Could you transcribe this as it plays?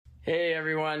Hey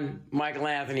everyone, Michael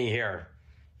Anthony here.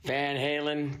 Van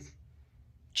Halen,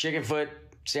 Chickenfoot,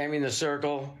 Sammy in the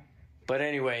Circle. But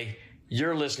anyway,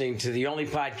 you're listening to the only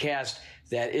podcast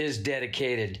that is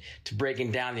dedicated to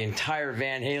breaking down the entire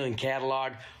Van Halen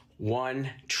catalog one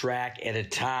track at a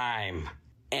time.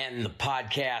 And the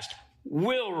podcast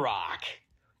will rock.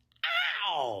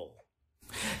 Ow!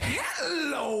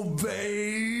 Hello,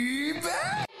 baby!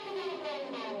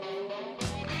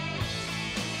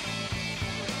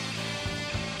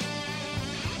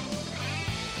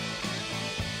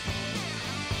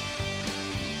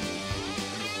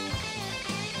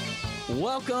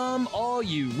 Welcome, all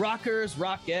you rockers,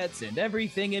 rockettes, and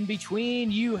everything in between.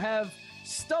 You have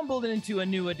stumbled into a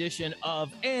new edition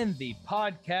of And the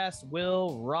Podcast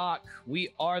Will Rock. We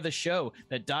are the show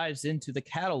that dives into the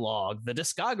catalog, the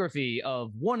discography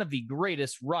of one of the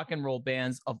greatest rock and roll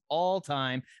bands of all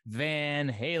time, Van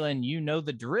Halen. You know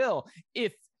the drill.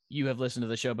 If you have listened to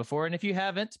the show before, and if you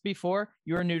haven't before,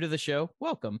 you're new to the show,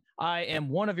 welcome. I am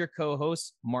one of your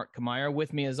co-hosts, Mark Kamier.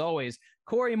 With me, as always,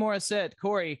 Corey Morissette.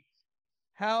 Corey,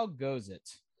 how goes it?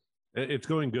 It's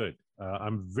going good.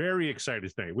 I'm very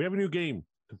excited tonight. We have a new game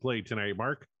to play tonight,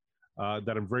 Mark,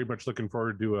 that I'm very much looking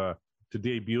forward to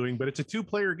debuting. But it's a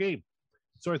two-player game,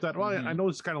 so I thought, well, I know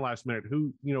it's kind of last minute.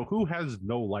 Who has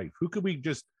no life? Who could we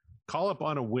just call up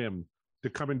on a whim to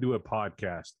come and do a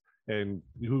podcast, and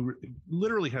who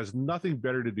literally has nothing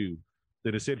better to do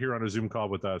than to sit here on a Zoom call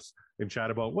with us and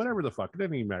chat about whatever the fuck. It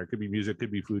doesn't even matter. It could be music,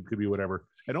 could be food, could be whatever.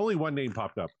 And only one name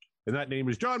popped up. And that name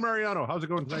is John Mariano. How's it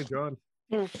going tonight, John?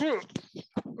 Everybody's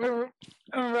going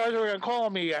to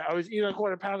call me. I was eating a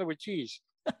quarter pounder with cheese.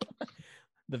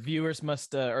 The viewers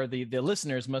must, or the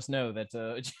listeners must know that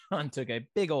John took a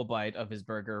big old bite of his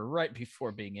burger right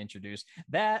before being introduced.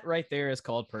 That right there is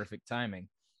called perfect timing.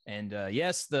 And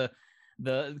yes, the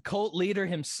cult leader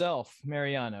himself,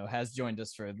 Mariano, has joined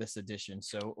us for this edition.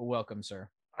 So welcome, sir.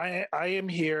 I am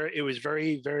here. It was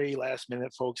very, very last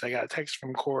minute, folks. I got a text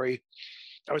from Corey.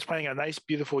 I was planning a nice,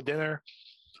 beautiful dinner,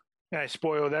 and I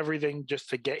spoiled everything just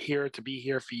to get here, to be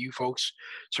here for you folks,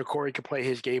 so Corey could play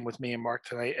his game with me and Mark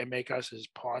tonight and make us his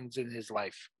pawns in his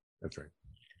life. That's right.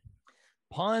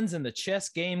 Pawns in the chess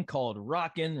game called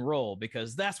rock and roll,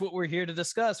 because that's what we're here to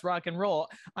discuss, rock and roll.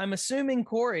 I'm assuming,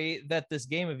 Corey, that this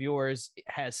game of yours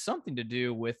has something to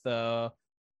do with how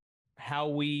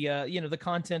we, the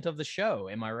content of the show.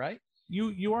 Am I right?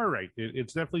 You are right.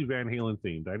 It's definitely Van Halen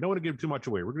themed. I don't want to give too much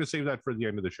away. We're going to save that for the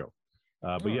end of the show.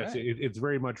 But yes, right. It's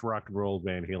very much rock and roll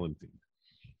Van Halen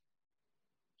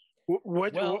themed.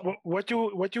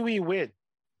 What do we win?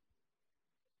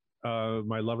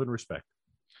 My love and respect.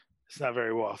 It's not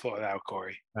very well thought out,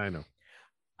 Corey. I know.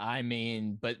 I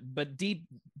mean, but deep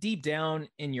down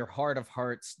in your heart of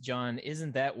hearts, John,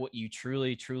 isn't that what you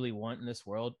truly, truly want in this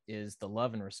world? Is the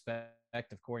love and respect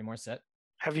of Corey Morissette?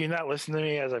 Have you not listened to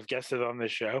me as I've guested on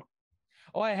this show?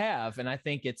 Oh, I have, and I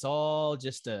think it's all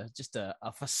just a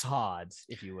facade,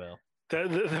 if you will.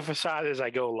 The facade is I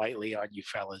go lightly on you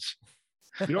fellas.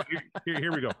 Here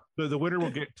we go. The winner will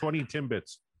get 20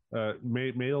 Timbits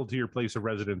mailed to your place of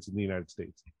residence in the United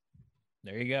States.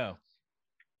 There you go.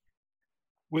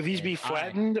 Will these be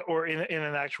flattened or in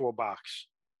an actual box?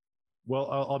 Well,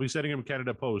 I'll be sending them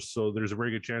Canada Post, so there's a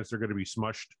very good chance they're going to be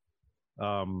smushed,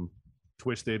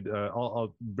 twisted.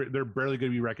 They're barely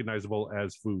going to be recognizable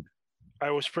as food. I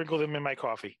will sprinkle them in my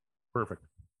coffee. Perfect.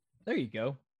 There you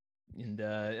go. And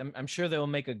I'm sure they'll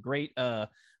make a great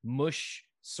mush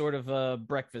sort of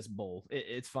breakfast bowl.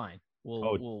 It's fine.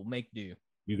 We'll make do.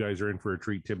 You guys are in for a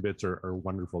treat. Timbits are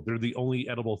wonderful. They're the only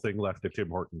edible thing left at Tim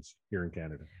Hortons here in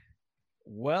Canada.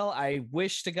 Well, I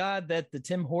wish to God that the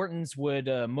Tim Hortons would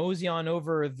mosey on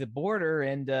over the border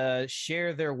and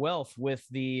share their wealth with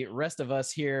the rest of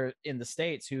us here in the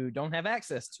States who don't have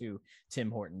access to Tim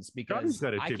Hortons, because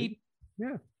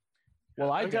Yeah.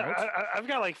 Well, I've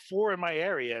got like 4 in my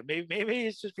area. Maybe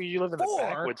it's just because you live in the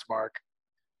backwoods, Mark.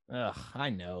 Ugh, I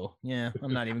know. Yeah,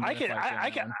 I'm not even. I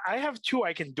have 2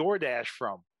 I can DoorDash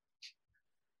from.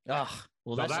 Ugh,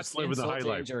 well, that's living the high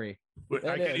life.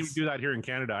 I can't even do that here in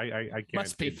Canada. I can't.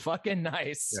 Must be fucking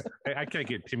nice. Yeah. I can't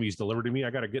get Timmy's delivered to me. I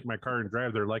got to get in my car and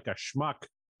drive there like a schmuck.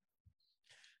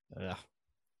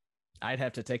 I'd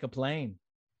have to take a plane,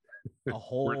 a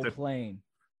whole plane.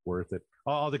 Worth it.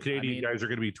 All the Canadian guys are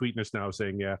going to be tweeting us now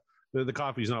saying, yeah, the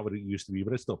coffee's not what it used to be,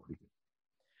 but it's still pretty good.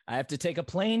 I have to take a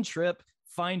plane trip,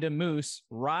 find a moose,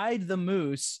 ride the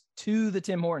moose to the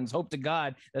Tim Hortons, hope to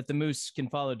God that the moose can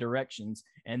follow directions.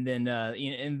 And then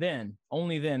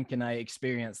only then can I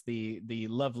experience the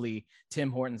lovely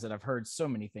Tim Hortons that I've heard so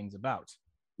many things about.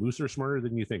 Moose are smarter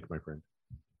than you think, my friend.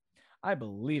 I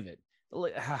believe it.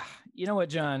 You know what,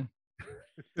 John?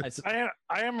 I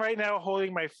am right now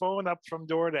holding my phone up from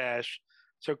DoorDash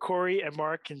so Corey and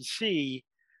Mark can see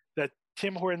that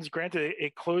Tim Hortons, granted,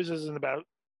 it closes in about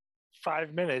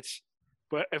 5 minutes.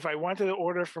 But if I wanted to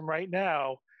order from right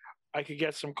now, I could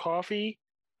get some coffee.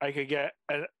 I could get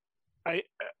an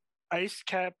iced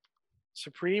cap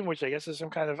supreme, which I guess is some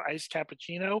kind of iced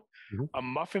cappuccino, a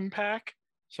muffin pack,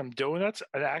 some donuts,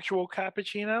 an actual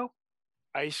cappuccino,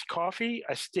 iced coffee,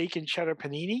 a steak and cheddar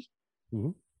panini.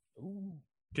 Do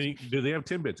they have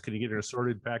Timbits? Can you get an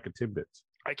assorted pack of Timbits?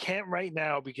 I can't right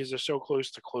now because they're so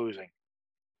close to closing.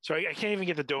 So I can't even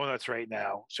get the donuts right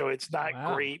now. So it's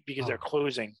not great because they're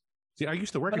closing. See, I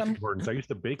used to work at Tim Hortons. I used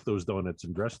to bake those donuts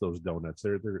and dress those donuts.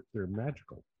 They're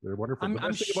magical. They're wonderful. The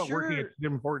best thing about working at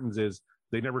Tim Hortons is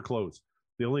they never close.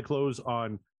 They only close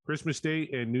on Christmas Day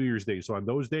and New Year's Day. So on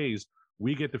those days,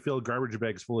 we get to fill garbage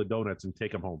bags full of donuts and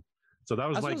take them home. So that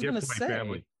was my gift to my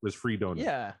family, was free donuts.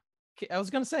 Yeah. I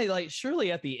was gonna say, like,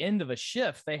 surely at the end of a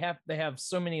shift, they have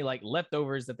so many like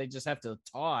leftovers that they just have to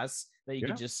toss that you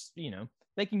could just,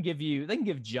 they can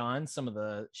give John some of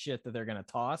the shit that they're gonna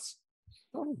toss.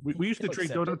 We used to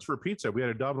trade donuts for pizza. We had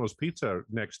a Domino's pizza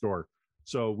next door.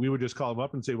 So we would just call them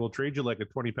up and say, we'll trade you like a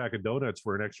 20-pack of donuts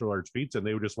for an extra large pizza. And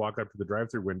they would just walk up to the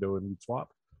drive-thru window and we'd swap.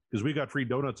 Because we got free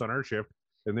donuts on our shift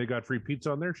and they got free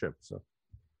pizza on their shift. So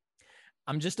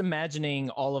I'm just imagining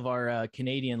all of our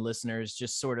Canadian listeners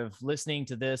just sort of listening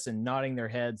to this and nodding their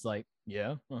heads like,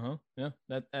 yeah,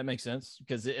 that makes sense,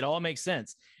 because it all makes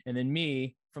sense. And then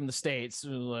me from the States, I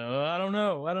don't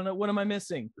know. What am I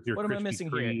missing? What am I missing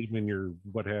here? And your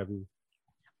what have you?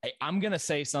 I'm going to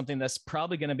say something that's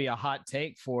probably going to be a hot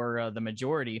take for the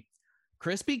majority.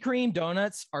 Krispy Kreme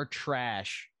donuts are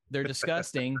trash. They're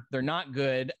disgusting. They're not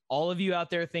good. All of you out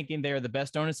there thinking they're the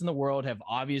best donuts in the world have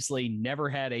obviously never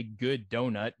had a good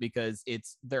donut, because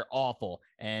they're awful.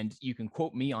 And you can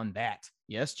quote me on that.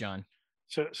 Yes, John.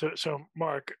 So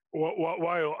Mark,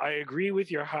 while I agree with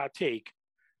your hot take,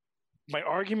 my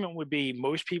argument would be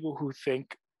most people who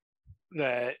think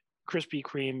that Krispy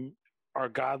Kreme are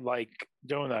godlike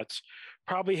donuts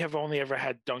probably have only ever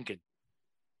had Dunkin'.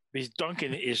 Because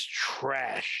Dunkin' is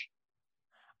trash.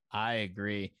 I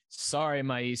agree. Sorry,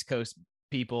 my East Coast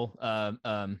people,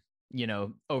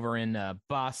 over in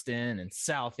Boston and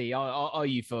Southie, all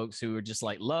you folks who are just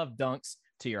like love Dunks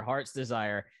to your heart's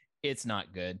desire. It's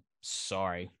not good.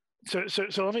 Sorry. So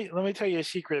let me tell you a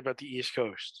secret about the East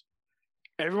Coast.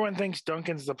 Everyone thinks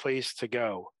Dunkin's the place to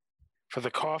go for the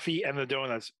coffee and the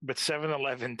donuts, but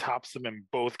 7-Eleven tops them in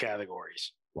both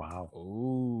categories. Wow.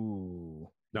 Ooh.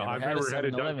 No, I've never had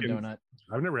a Dunkin' donut.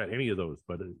 I've never had any of those,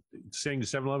 but saying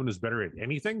 7-Eleven is better at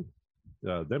anything,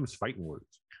 them's fighting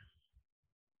words.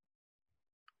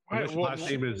 Last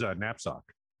name is Knapsack.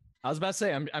 I was about to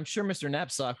say, I'm sure Mr.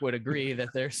 Knapsack would agree that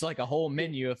there's like a whole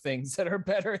menu of things that are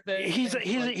better than. He's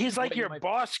like your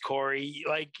boss, Corey.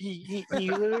 Like he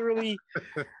literally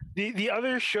the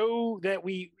other show that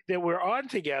we're on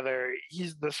together,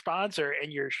 he's the sponsor,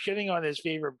 and you're shitting on his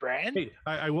favorite brand. Hey,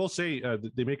 I will say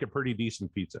they make a pretty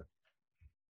decent pizza.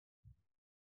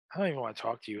 I don't even want to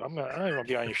talk to you. I don't even want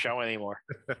to be on your show anymore.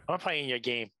 I'm not playing your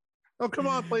game. Oh, come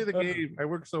on, play the game. I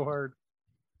work so hard.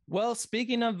 Well,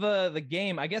 speaking of the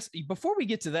game, I guess before we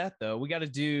get to that, though, we got to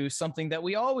do something that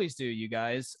we always do, you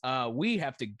guys. We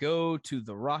have to go to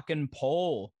the Rockin'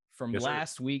 Poll from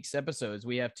last week's episodes.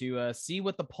 We have to see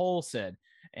what the poll said.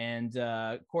 And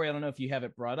Corey, I don't know if you have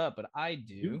it brought up, but I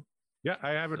do. Yeah,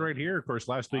 I have it right here. Of course,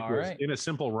 last week was In a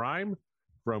Simple Rhyme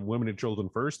from Women and Children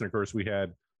First. And of course, we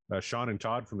had Sean and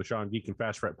Todd from the Sean Geek and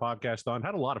Fast Fret podcast on.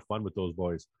 Had a lot of fun with those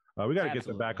boys. We got to get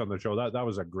them back on the show. That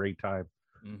was a great time.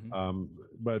 Mm-hmm.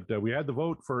 But we had the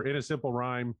vote for In a Simple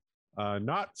Rhyme.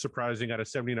 Not surprising, out of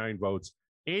 79 votes,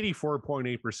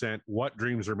 84.8% What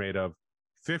Dreams Are Made Of,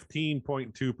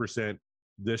 15.2%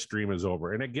 This Dream Is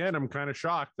Over. And again, I'm kind of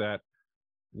shocked that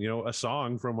a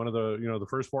song from one of the the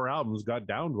first 4 albums got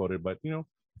downvoted, but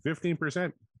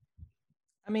 15%.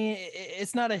 I mean,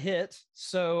 it's not a hit,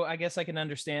 so I guess I can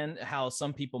understand how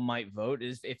some people might vote.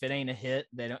 Is if it ain't a hit,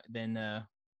 they're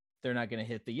not going to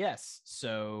hit the yes.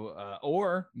 So,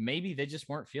 or maybe they just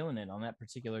weren't feeling it on that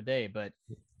particular day. But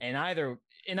in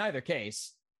either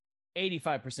case,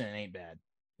 85% ain't bad.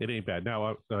 It ain't bad.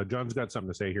 Now, John's got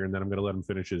something to say here, and then I'm going to let him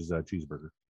finish his cheeseburger.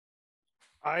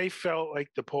 I felt like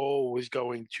the poll was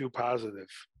going too positive.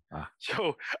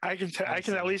 So I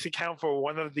can at least account for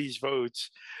one of these votes.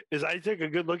 Is I took a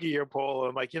good look at your poll. And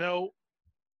I'm like,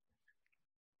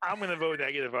 I'm going to vote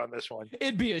negative on this one.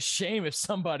 It'd be a shame if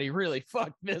somebody really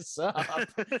fucked this up.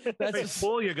 That's a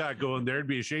poll you got going there. It'd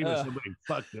be a shame if somebody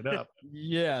fucked it up.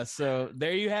 Yeah. So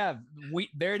there you have.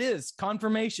 There it is.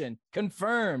 Confirmation.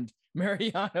 Confirmed.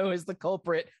 Mariano is the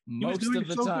culprit most of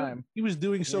the time. Good. He was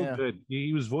doing so Yeah. good.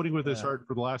 He was voting with his Yeah. heart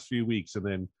for the last few weeks, and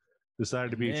then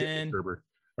decided to be a chicken server.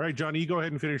 All right, Johnny, you go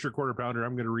ahead and finish your quarter pounder.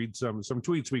 I'm going to read some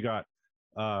tweets we got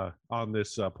on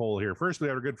this poll here. First, we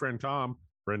have our good friend Tom,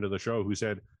 friend of the show, who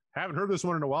said, "Haven't heard this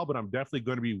one in a while, but I'm definitely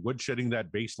going to be woodshedding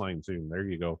that bass line soon." There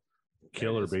you go,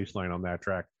 killer bass line on that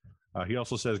track. He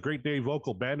also says, "Great day,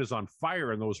 vocal band is on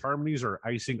fire, and those harmonies are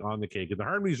icing on the cake." And the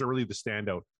harmonies are really the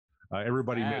standout.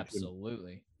 Everybody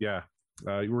absolutely, yeah.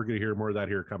 We're going to hear more of that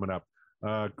here coming up.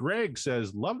 Greg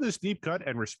says, "Love this deep cut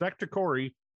and respect to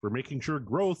Corey for making sure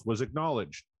growth was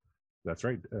acknowledged." That's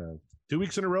right. 2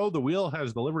 weeks in a row, the Wheel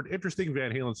has delivered interesting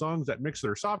Van Halen songs that mix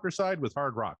their softer side with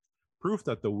hard rock. Proof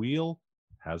that the Wheel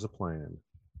has a plan.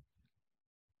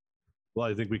 Well,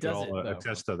 I think we can all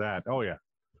attest to that. Oh, yeah.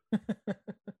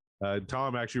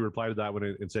 Tom actually replied to that one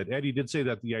and said, "Eddie did say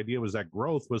that the idea was that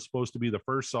Growth was supposed to be the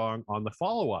first song on the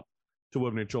follow-up to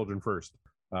Women and Children First."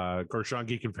 Of course, Sean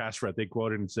Geek and Fast Fred, they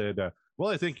quoted and said, "Well,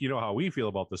 I think you know how we feel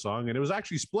about the song." And it was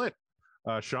actually split.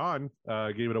 Sean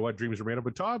gave it a What Dreams Are Made Of,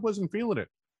 but Todd wasn't feeling it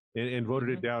and voted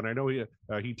it down. I know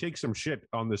he takes some shit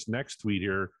on this next tweet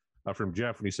here from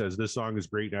Jeff, and he says, "This song is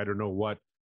great, and I don't know what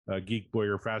Geek Boy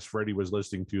or Fast Freddy was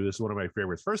listening to. This is one of my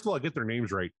favorites." First of all, get their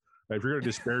names right. If you're going to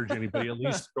disparage anybody, at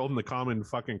least throw them the common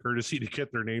fucking courtesy to get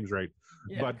their names right.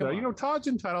 Yeah, but you know, Todd's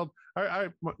entitled.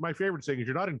 My favorite saying is,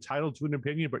 you're not entitled to an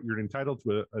opinion, but you're entitled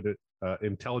to an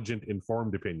intelligent,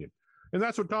 informed opinion, and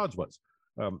that's what Todd's was.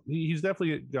 He's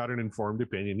definitely got an informed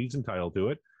opinion. He's entitled to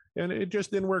it, and it just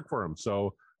didn't work for him.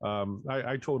 So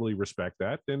I totally respect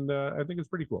that, and I think it's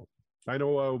pretty cool. I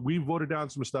know we voted down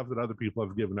some stuff that other people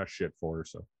have given us shit for.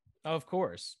 So of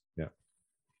course, yeah.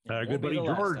 Good buddy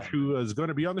George, who is going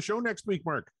to be on the show next week,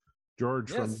 Mark.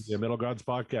 George from the Metal Gods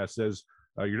podcast says,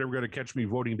 "You're never going to catch me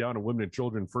voting down a Women and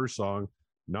Children First song,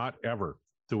 not ever."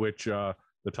 To which the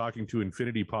Talking to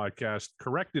Infinity podcast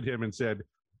corrected him and said,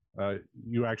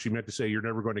 "You actually meant to say you're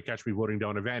never going to catch me voting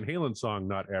down a Van Halen song,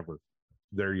 not ever."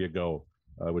 There you go.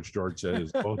 Which George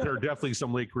says, "Oh, there are definitely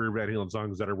some late career Van Halen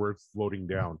songs that are worth voting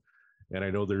down." And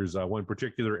I know there's one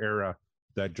particular era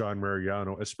that John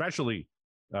Mariano especially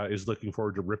is looking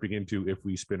forward to ripping into if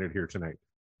we spin it here tonight.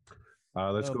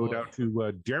 Let's go down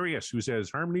to Darius, who says,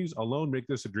 "Harmonies alone make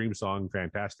this a dream song.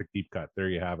 Fantastic deep cut." There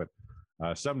you have it.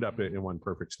 Summed up in one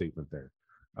perfect statement there.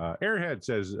 Airhead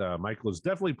says, "Michael is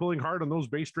definitely pulling hard on those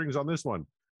bass strings on this one.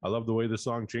 I love the way the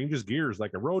song changes gears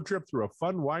like a road trip through a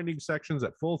fun winding sections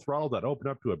at full throttle that open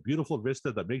up to a beautiful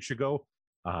vista that makes you go,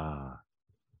 ah."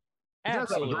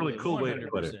 Absolutely. That was a really cool 100%. Way to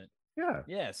put it. Yeah.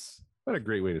 Yes. What a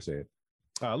great way to say it.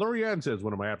 Lorianne says,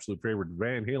 "One of my absolute favorite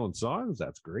Van Halen songs."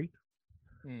 That's great.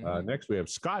 Next, we have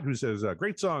Scott, who says,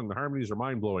 "Great song. The harmonies are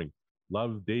mind-blowing.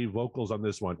 Love Dave vocals on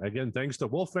this one. Again, thanks to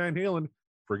Wolf Van Halen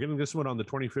for getting this one on the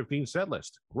 2015 set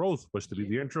list. Growth was to be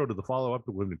the intro to the follow-up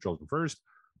to Women and Children First,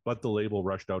 but the label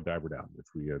rushed out Diver Down,"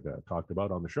 which we had talked about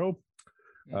on the show.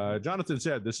 Jonathan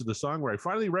said, "This is the song where I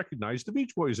finally recognized the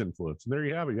Beach Boys influence." And there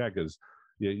you have it. Yeah, because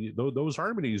those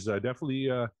harmonies definitely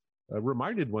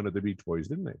reminded one of the Beach Boys,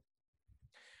 didn't they?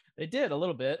 They did a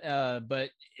little bit,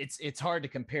 but it's hard to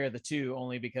compare the two,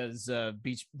 only because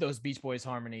those Beach Boys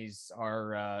harmonies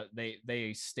are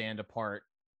they stand apart,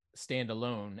 stand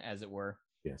alone, as it were.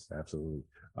 Yes, absolutely.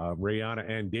 Rihanna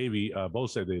and Davey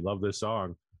both said they love this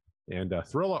song, and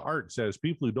Thrilla Art says,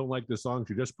 "People who don't like this song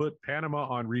should just put Panama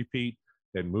on repeat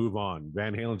and move on.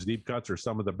 Van Halen's deep cuts are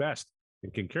some of the best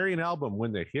and can carry an album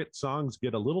when the hit songs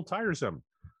get a little tiresome.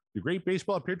 The great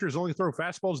baseball pitchers only throw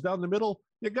fastballs down the middle.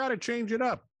 You got to change it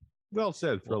up." Well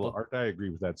said, Thrilla Art. I agree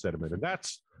with that sentiment. And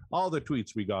that's all the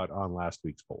tweets we got on last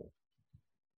week's poll.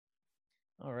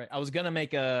 All right. I was going to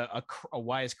make a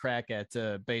wise crack at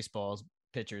baseball's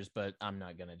pitchers, but I'm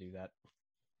not going to do that.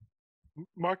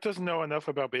 Mark doesn't know enough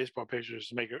about baseball pitchers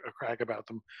to make a crack about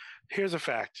them. Here's a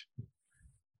fact.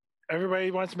 Everybody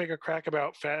wants to make a crack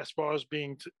about fastballs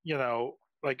being,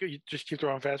 like you just keep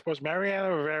throwing fastballs.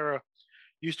 Mariano Rivera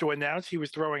used to announce he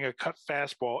was throwing a cut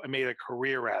fastball and made a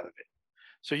career out of it.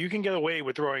 So you can get away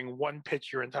with throwing one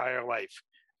pitch your entire life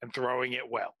and throwing it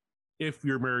well. If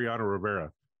you're Mariano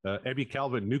Rivera, Ebby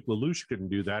Calvin, Nuke LaLoosh couldn't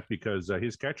do that because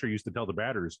his catcher used to tell the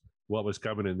batters what was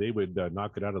coming and they would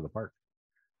knock it out of the park.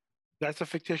 That's a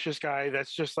fictitious guy.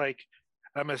 That's just like,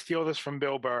 I'm going to steal this from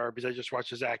Bill Burr because I just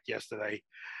watched his act yesterday.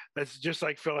 That's just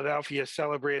like Philadelphia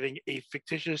celebrating a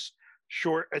fictitious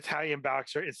short Italian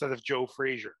boxer instead of Joe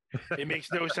Frazier. It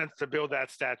makes no sense to build that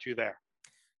statue there.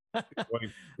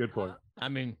 Good point. I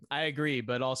mean, I agree,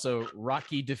 but also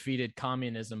Rocky defeated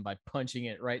communism by punching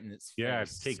it right in its face. Yeah,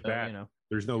 take that.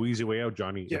 There's no easy way out,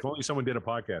 Johnny. Yeah. If only someone did a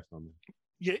podcast on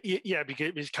that. Yeah,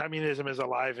 because communism is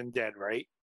alive and dead, right?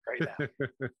 right now.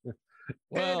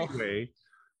 Well, Anyway,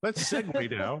 let's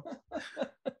segue now.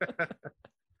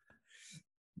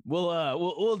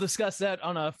 we'll discuss that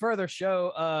on a further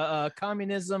show.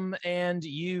 Communism and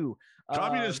you.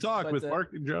 Communist Talk but, with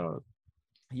Mark and John.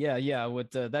 Yeah.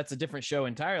 That's a different show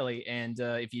entirely. And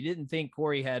if you didn't think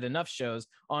Corey had enough shows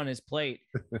on his plate,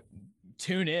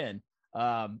 tune in.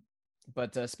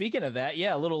 But speaking of that,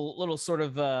 yeah, a little sort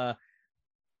of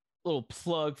little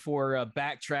plug for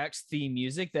Backtracks theme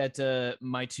music that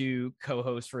my two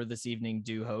co-hosts for this evening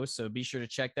do host. So be sure to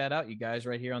check that out, you guys,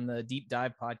 right here on the Deep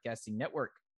Dive Podcasting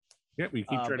Network. Yeah, we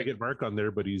keep trying to get Mark on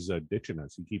there, but he's ditching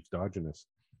us. He keeps dodging us.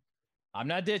 I'm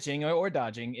not ditching or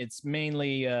dodging. It's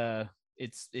mainly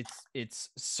it's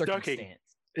circumstance. Ducking.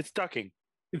 It's ducking.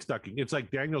 It's ducking. It's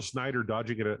like Daniel Snyder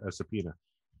dodging a subpoena.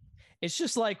 It's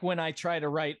just like when I try to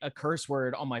write a curse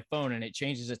word on my phone and it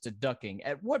changes it to ducking.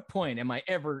 At what point am I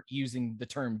ever using the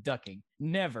term ducking?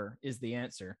 Never is the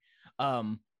answer.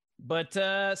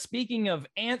 But speaking of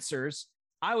answers,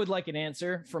 I would like an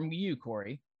answer from you,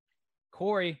 Corey.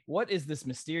 Corey, what is this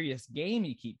mysterious game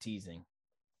you keep teasing?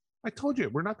 I told you,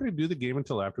 we're not going to do the game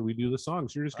until after we do the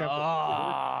songs. You're just going to...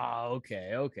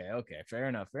 Okay. Fair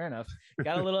enough.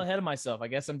 Got a little ahead of myself. I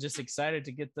guess I'm just excited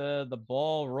to get the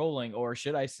ball rolling, or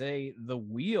should I say the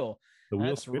wheel?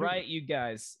 That's spinning. Right, you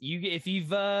guys. If you've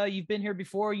been here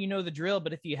before, you know the drill.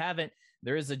 But if you haven't,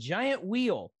 there is a giant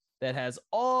wheel that has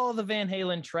all the Van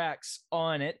Halen tracks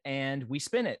on it, and we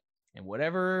spin it. And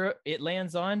whatever it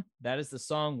lands on, that is the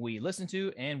song we listen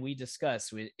to and we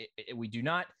discuss. We do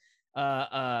not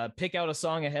pick out a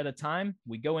song ahead of time.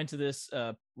 We go into this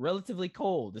relatively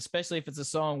cold, especially if it's a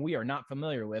song we are not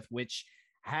familiar with, which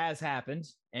has happened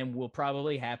and will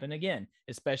probably happen again,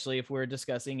 especially if we're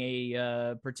discussing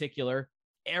a particular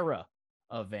era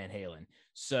of Van Halen.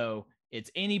 So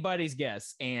it's anybody's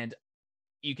guess, and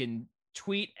you can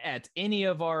tweet at any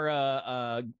of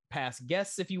our past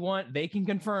guests if you want. They can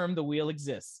confirm the wheel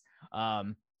exists.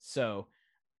 So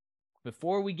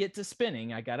before we get to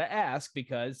spinning, I got to ask,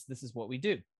 because this is what we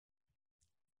do.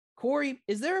 Corey,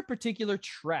 is there a particular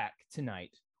track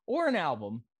tonight or an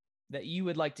album that you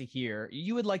would like to hear,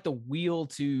 you would like the wheel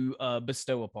to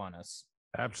bestow upon us?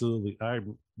 Absolutely.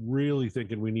 I'm really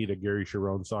thinking we need a Gary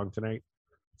Cherone song tonight.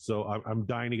 So I'm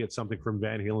dying to get something from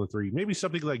Van Halen 3, maybe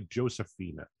something like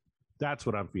Josephina. That's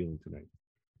what I'm feeling tonight.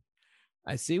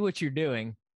 I see what you're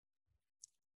doing.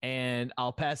 And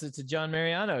I'll pass it to John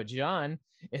Mariano. John,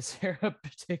 is there a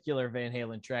particular Van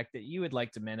Halen track that you would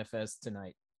like to manifest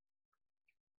tonight?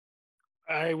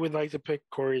 I would like to pick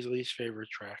Corey's least favorite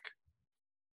track.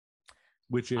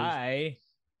 Which is? I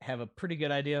have a pretty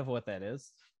good idea of what that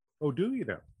is. Oh, do you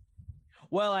know?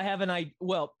 Well, I have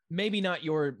maybe not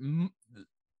your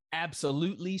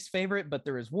absolute least favorite, but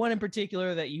there is one in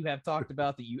particular that you have talked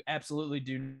about that you absolutely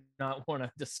do not want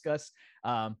to discuss.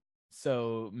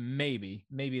 So maybe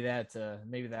that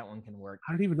one can work.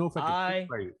 I don't even know if I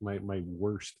can pick my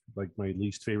worst, like my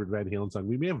least favorite Van Halen song.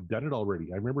 We may have done it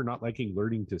already. I remember not liking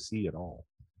Learning to See at all.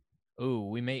 Oh,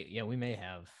 we may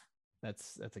have.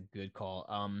 That's a good call.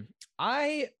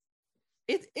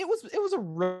 It was a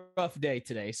rough day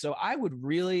today, so I would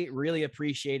really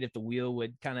appreciate if the wheel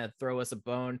would kind of throw us a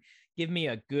bone, give me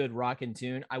a good rockin'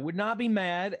 tune. I would not be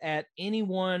mad at any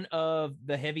one of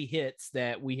the heavy hits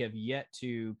that we have yet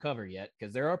to cover yet,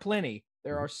 because there are plenty.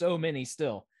 There are so many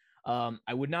still.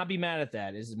 I would not be mad at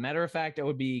that. As a matter of fact, I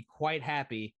would be quite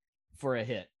happy for a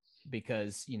hit,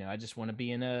 because I just want to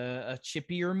be in a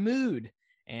chippier mood,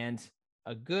 and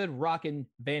a good rockin'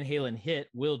 Van Halen hit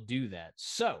will do that.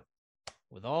 So,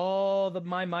 with all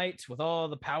my might, with all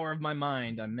the power of my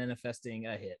mind, I'm manifesting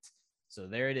a hit. So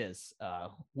there it is.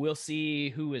 We'll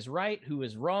see who is right, who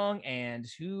is wrong, and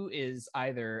who is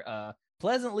either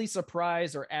pleasantly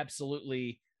surprised or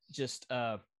absolutely just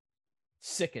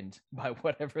sickened by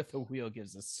whatever the wheel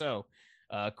gives us. So,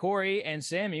 Corey and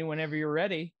Sammy, whenever you're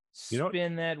ready,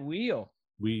 spin that wheel.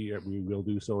 We will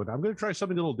do so. And I'm going to try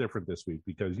something a little different this week,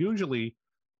 because usually,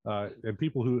 and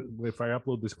people who, if I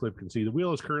upload this clip, can see the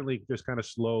wheel is currently just kind of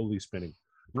slowly spinning.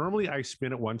 Normally, I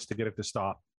spin it once to get it to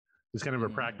stop. It's kind of a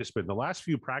practice spin. The last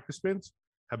few practice spins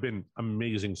have been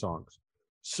amazing songs.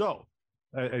 So,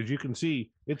 as you can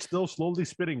see, it's still slowly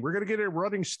spinning. We're going to get a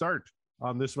running start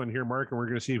on this one here, Mark, and we're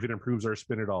going to see if it improves our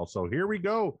spin at all. So here we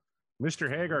go. Mr.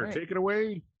 Hagar, take it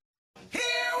away. Here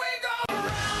we go.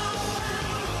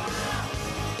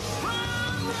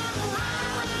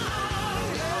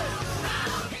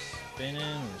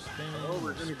 Spinning.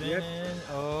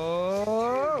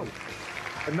 Oh,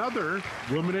 another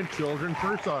Women and Children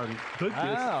first song. Could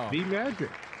this be magic?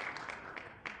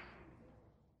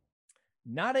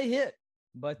 Not a hit,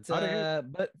 but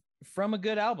from a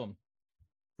good album.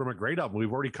 from a great album.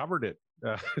 We've already covered it.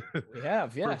 We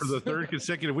have, yes. For the third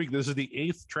consecutive week. This is the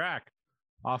 8th track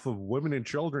off of Women and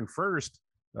Children First.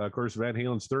 Of course, Van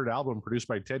Halen's third album, produced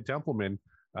by Ted Templeman.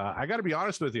 I got to be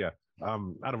honest with you.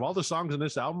 Out of all the songs in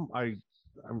this album, I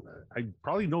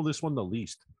probably know this one the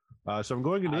least. So I'm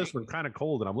going into this one kind of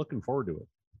cold, and I'm looking forward to it.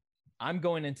 I'm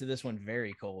going into this one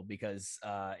very cold because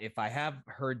if I have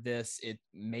heard this,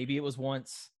 maybe it was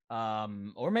once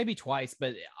or maybe twice,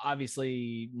 but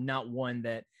obviously not one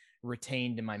that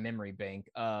retained in my memory bank.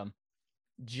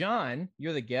 John,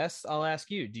 you're the guest. I'll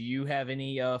ask you, do you have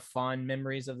any fond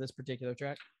memories of this particular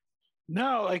track?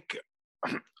 No, like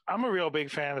I'm a real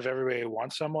big fan of Everybody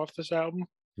Wants Some off this album.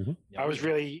 Mm-hmm. I was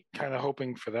really kind of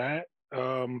hoping for that.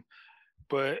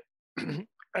 But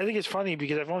I think it's funny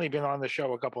because I've only been on the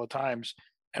show a couple of times,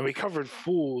 and we covered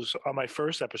Fools on my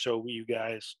first episode with you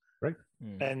guys. Right.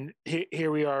 And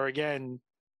here we are again,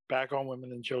 back on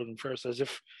Women and Children First, as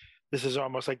if this is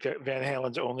almost like the Van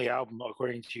Halen's only album,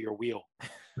 according to your wheel.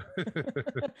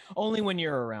 Only when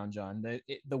you're around, John.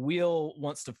 The wheel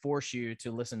wants to force you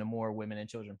to listen to more Women and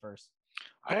Children First.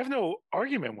 I have no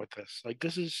argument with this. Like,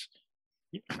 this is,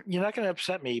 you're not going to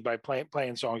upset me by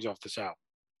playing songs off this album.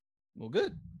 Well,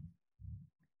 good.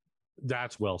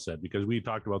 That's well said, because we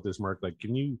talked about this, Mark. Like,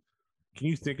 can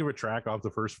you think of a track off the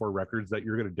first 4 records that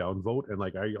you're going to downvote? And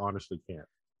like, I honestly can't.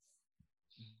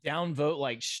 Downvote,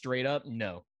 like straight up,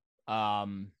 no.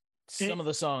 Some of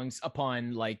the songs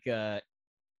upon like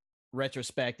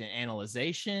retrospect and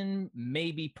analyzation,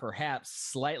 maybe perhaps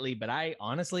slightly, but I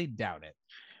honestly doubt it.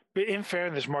 But in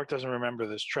fairness, Mark doesn't remember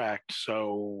this track,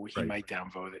 so he might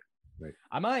downvote it. Right.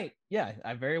 I might. Yeah,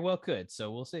 I very well could.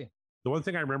 So we'll see. The one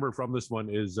thing I remember from this one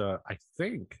is I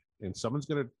think, and someone's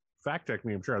going to fact check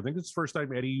me, I'm sure, I think it's the first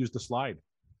time Eddie used a slide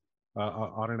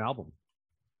on an album.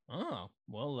 Oh,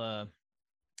 well,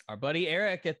 our buddy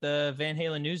Eric at the Van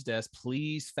Halen news desk,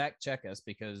 please fact check us,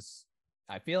 because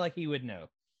I feel like he would know.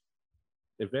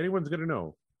 If anyone's going to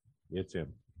know, it's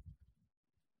him.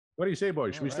 What do you say,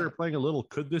 boys? Should we start playing a little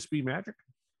Could This Be Magic?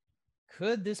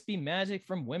 Could This Be Magic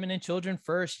from Women and Children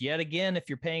First? Yet again, if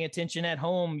you're paying attention at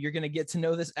home, you're going to get to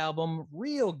know this album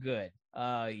real good.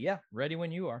 Yeah, ready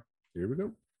when you are. Here we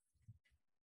go.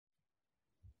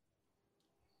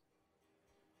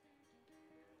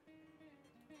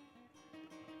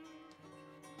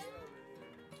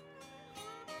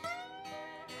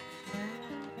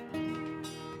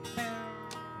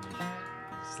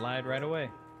 Slide right away.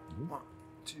 1,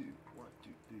 2, 1, 2,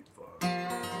 3, 4.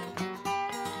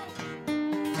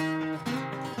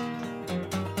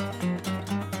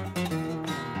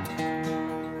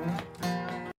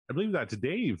 I believe that's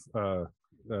Dave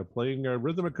playing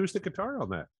rhythm acoustic guitar on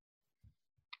that.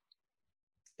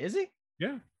 Is he?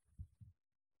 Yeah.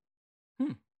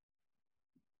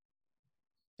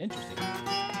 Interesting.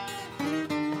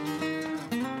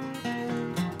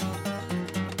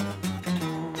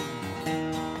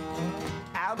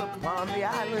 Out upon the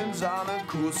islands on a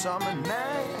cool summer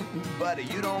night, buddy,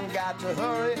 you don't got to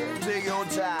hurry, take your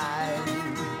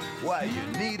time. What you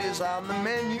need is on the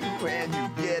menu, and you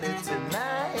get it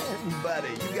tonight, buddy,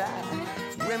 you got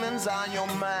women's on your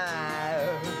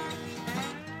mind.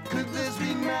 Could this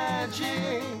be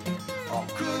magic, or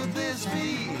could this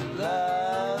be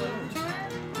love?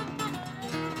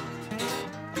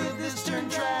 Could this turn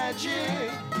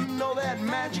tragic? You know that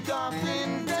magic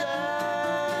often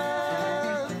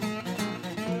does.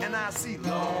 And I see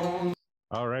long.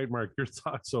 All right, Mark, your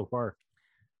thoughts so far?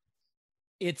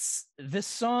 This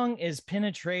song is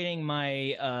penetrating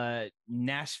my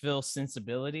Nashville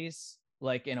sensibilities,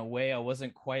 like in a way I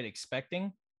wasn't quite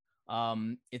expecting.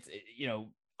 It's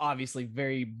obviously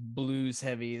very blues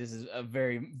heavy. This is a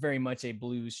very, very much a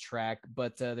blues track,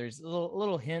 but there's a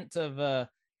little hint of a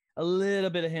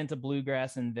little bit of hint of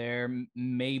bluegrass in there,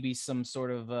 maybe some sort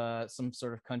of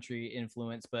country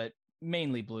influence, but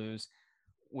mainly blues,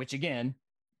 which again,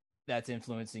 that's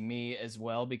influencing me as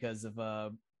well because of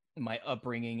my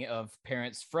upbringing of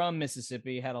parents from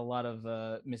Mississippi. Had a lot of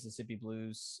Mississippi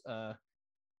blues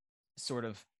sort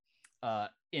of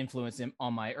influence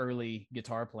on my early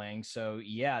guitar playing. So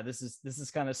yeah, this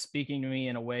is kind of speaking to me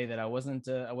in a way that I wasn't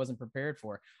prepared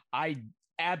for. I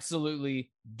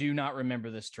absolutely do not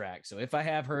remember this track. So if I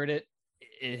have heard it,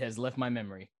 it has left my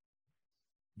memory.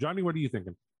 Johnny, what are you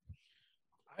thinking?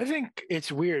 I think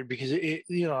it's weird because it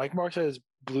like Mark says,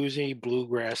 bluesy,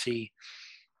 bluegrassy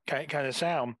kind of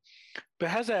sound, but it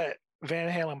has that Van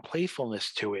Halen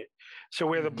playfulness to it. So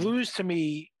where the blues to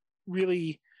me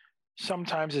really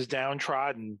sometimes is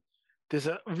downtrodden, there's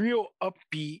a real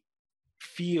upbeat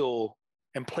feel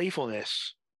and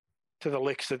playfulness to the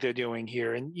licks that they're doing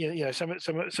here, and some of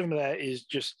that is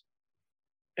just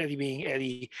Eddie being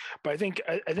Eddie. But I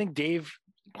think Dave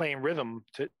playing rhythm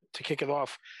to kick it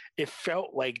off, it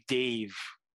felt like Dave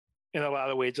in a lot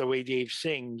of ways, the way Dave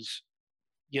sings,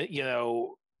 you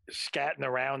know, scatting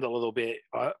around a little bit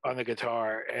on the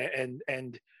guitar,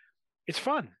 and it's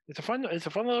fun. It's a fun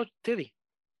little ditty.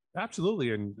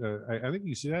 Absolutely, and I think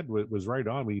you said was right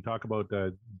on when you talk about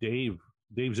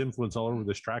Dave's influence all over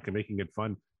this track and making it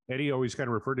fun. Eddie always kind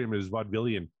of referred to him as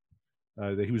vaudevillian,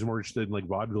 that he was more interested in like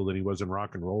vaudeville than he was in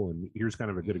rock and roll, and here's kind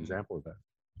of a good example of that.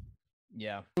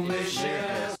 Yeah, lyrically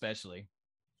especially.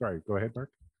 Sorry, go ahead, Mark.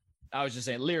 I was just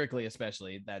saying, lyrically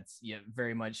especially, that's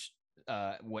very much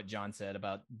what John said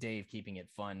about Dave keeping it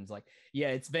fun. It's like, yeah,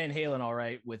 it's Van Halen, all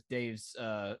right, with Dave's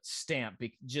stamp,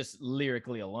 just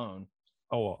lyrically alone.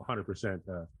 Oh, 100%.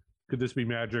 Could this be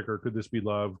magic or could this be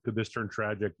love? Could this turn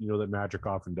tragic? You know that magic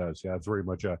often does. Yeah, it's very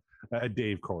much a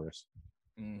Dave chorus.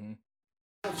 Mm-hmm.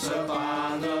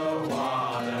 On the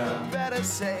water. Better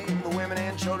save the women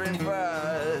and children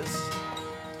first.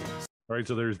 All right,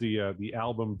 so there's the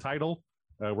album title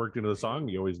worked into the song.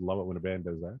 You always love it when a band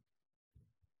does that.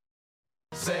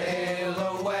 Sail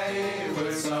away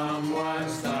with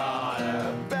someone's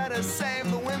daughter. Better save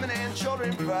the women and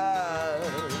children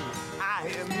first. I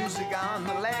hear music on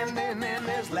the landing and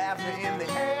there's laughter in the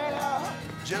air.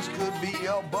 Just could be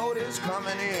your boat is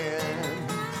coming in.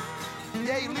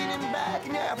 Yeah, you're leaning back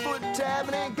and your foot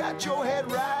tapping ain't got your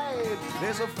head right.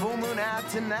 There's a full moon out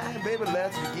tonight, baby,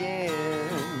 let's begin.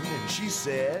 And she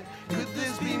said, could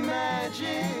this be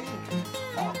magic?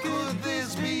 Or could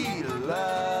this be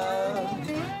love?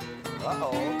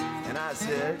 Uh-oh. And I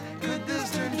said, could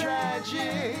this turn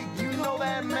tragic? You know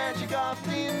that magic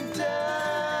often does.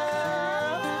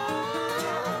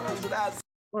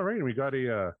 All right, and we got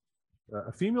a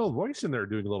female voice in there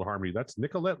doing a little harmony. That's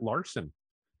Nicolette Larson.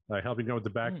 Helping out with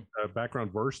the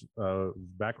background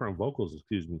vocals,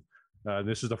 excuse me.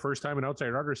 This is the first time an Outside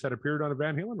Rockers had appeared on a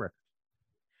Van Halen record.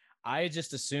 I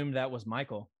just assumed that was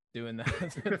Michael doing the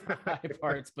high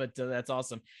parts, but that's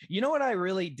awesome. You know what I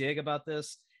really dig about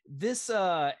this?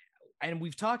 And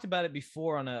we've talked about it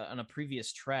before on a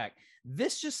previous track.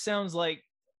 This just sounds like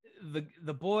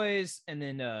the boys, and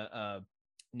then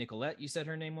Nicolette, you said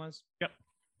her name was? Yep.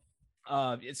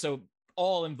 So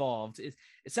all involved. It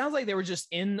sounds like they were just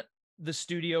in the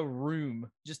studio room,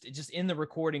 just in the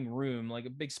recording room, like a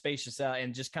big spacious out,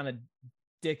 and just kind of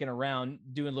dicking around,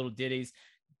 doing little ditties.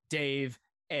 Dave,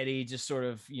 Eddie, just sort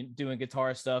of doing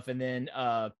guitar stuff, and then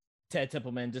Ted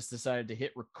Templeman just decided to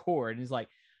hit record, and he's like,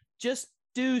 "Just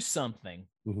do something."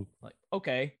 Mm-hmm. Like,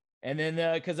 okay. And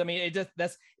then, because I mean,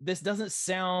 this doesn't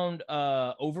sound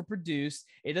overproduced.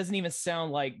 It doesn't even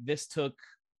sound like this took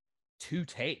 2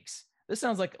 takes. This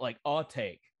sounds like a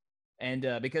take,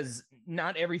 and because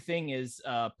not everything is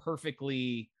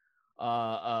perfectly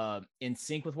in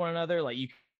sync with one another. Like you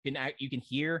can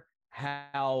hear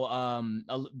how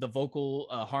the vocal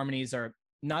harmonies are,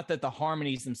 not that the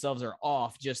harmonies themselves are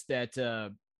off, just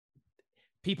that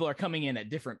people are coming in at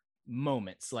different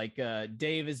moments. Like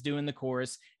Dave is doing the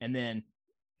chorus, and then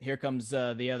here comes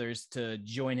the others to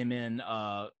join him in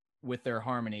with their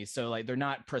harmonies. So like they're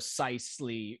not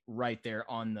precisely right there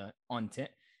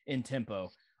in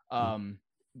tempo,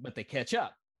 but they catch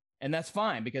up, and that's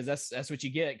fine, because that's what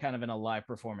you get kind of in a live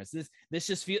performance.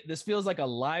 This feels like a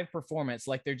live performance,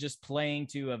 like they're just playing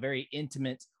to a very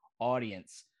intimate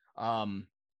audience. And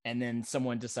then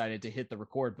someone decided to hit the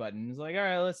record button. It's like, all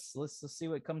right, let's see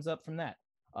what comes up from that.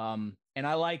 And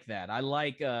I like that. I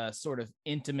like sort of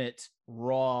intimate,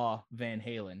 raw Van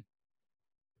Halen.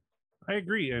 I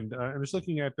agree, and I'm just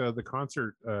looking at the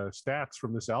concert stats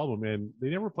from this album, and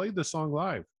they never played this song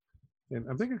live. And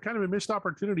I'm thinking kind of a missed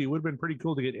opportunity. It would have been pretty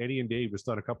cool to get Eddie and Dave just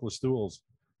on a couple of stools,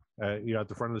 at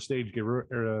the front of the stage, give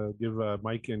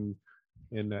Mike and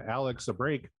Alex a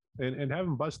break, and have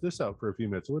them bust this out for a few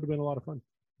minutes. It would have been a lot of fun,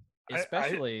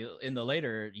 especially in the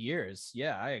later years.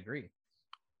 Yeah, I agree.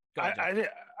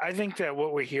 I think that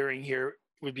what we're hearing here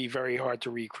would be very hard to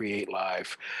recreate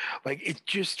live. Like, it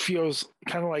just feels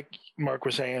kind of like Mark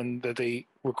was saying, that they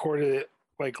recorded it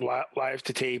like live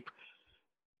to tape,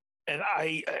 and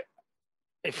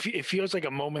it feels like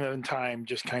a moment in time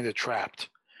just kind of trapped,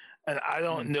 and I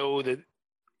don't know that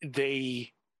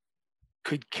they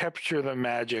could capture the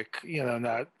magic,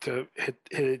 not to hit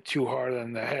it too hard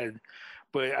on the head,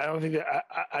 but I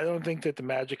don't think that the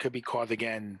magic could be caught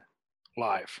again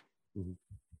live. Mm-hmm.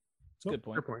 So, good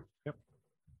point. Fair point. Yep.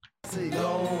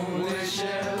 Lonely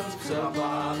ships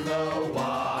upon the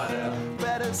water.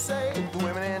 Better save the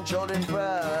women and children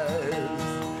first.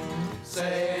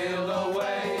 Sail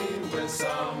away with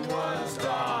someone's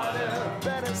daughter.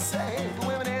 Better save the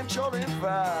women and children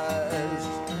first.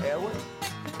 Edward,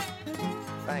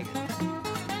 thank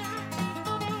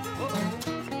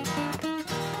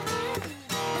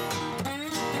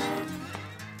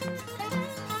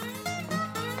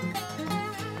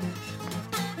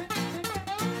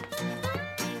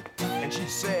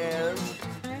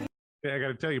Yeah, I got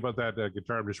to tell you about that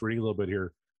guitar. I'm just reading a little bit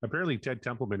here. Apparently, Ted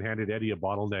Templeman handed Eddie a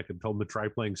bottleneck and told him to try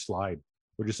playing slide,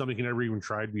 which is something he never even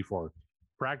tried before.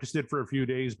 Practiced it for a few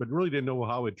days, but really didn't know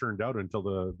how it turned out until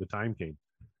the time came.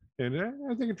 And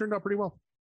I think it turned out pretty well.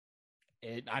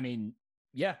 I mean,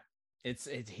 yeah,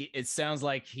 it sounds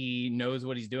like he knows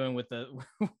what he's doing with the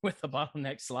with the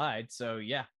bottleneck slide. So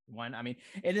yeah, one. I mean,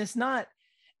 and it's not.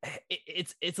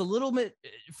 It's a little bit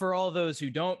for all those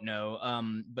who don't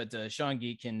know. But Sean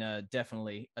Geek can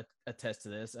definitely attest to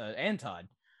this, and Todd.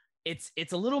 It's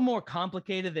a little more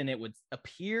complicated than it would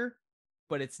appear,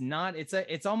 but it's not.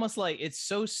 It's almost like it's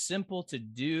so simple to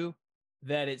do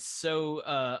that it's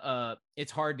so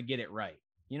it's hard to get it right.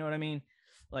 You know what I mean?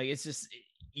 Like it's just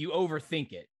you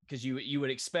overthink it because you would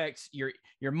expect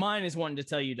your mind is wanting to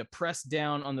tell you to press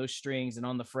down on those strings and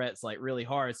on the frets like really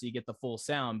hard so you get the full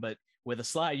sound. But with a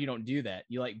slide, you don't do that.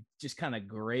 You like just kind of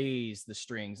graze the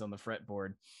strings on the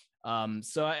fretboard.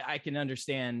 So I can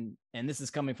understand, and this is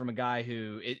coming from a guy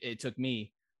who it took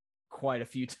me quite a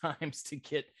few times to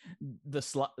get the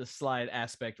slide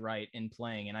aspect right in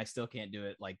playing, and I still can't do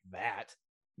it like that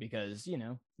because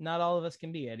not all of us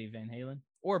can be Eddie Van Halen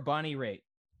or Bonnie Raitt.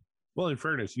 Well, in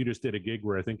fairness, you just did a gig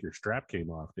where I think your strap came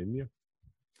off, didn't you?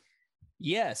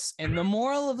 Yes, and the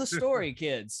moral of the story,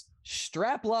 kids,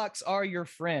 strap locks are your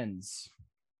friends.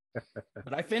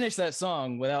 But I finished that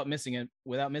song without missing a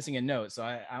note, so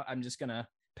I'm just gonna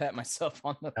pat myself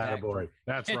on the back. Attaboy.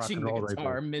 That's rock and the roll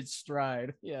guitar right mid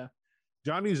stride. Yeah.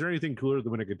 Johnny, is there anything cooler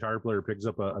than when a guitar player picks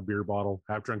up a beer bottle,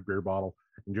 half-drunk beer bottle,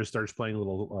 and just starts playing a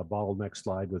little bottleneck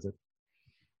slide with it?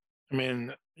 I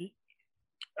mean,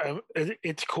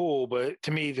 it's cool, but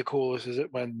to me, the coolest is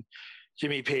it when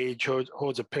Jimmy Page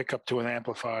holds a pickup to an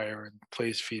amplifier and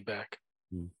plays feedback.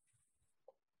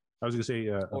 I was going to say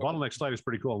a bottleneck slide is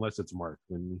pretty cool unless it's Mark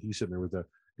when he's sitting there with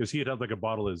because he had like a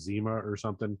bottle of Zima or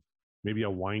something, maybe a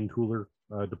wine cooler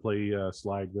to play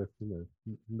slide with.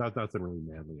 Nothing really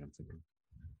manly, I'm thinking.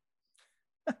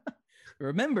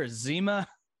 Remember Zima?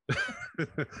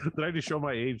 Did I just show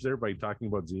my age there by talking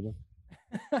about Zima?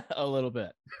 A little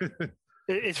bit.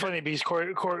 It's funny because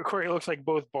Corey looks like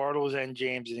both Bartles and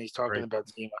James, and he's talking about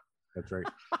Zima. That's right.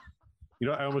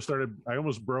 I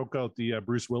almost broke out the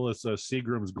Bruce Willis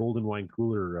Seagram's Golden Wine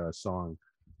Cooler song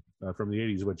from the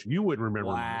 80s, which you wouldn't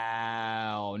remember.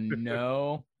 Wow.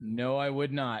 No, I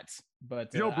would not.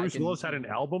 But Bruce Willis had an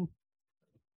album?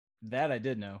 That I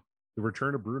did know. The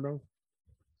Return of Bruno?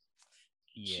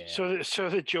 Yeah. So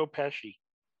did Joe Pesci.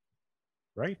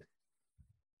 Right?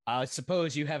 I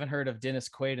suppose you haven't heard of Dennis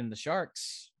Quaid and the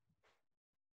Sharks.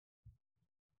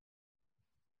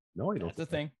 No, I don't. That's the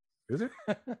thing. Is it?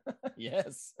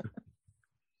 Yes.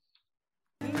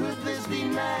 Could this be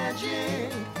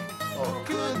magic? Or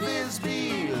could this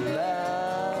be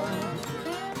love?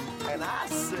 And I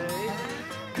say,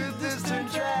 could this turn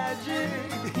tragic?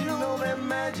 You know that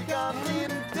magic on me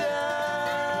down.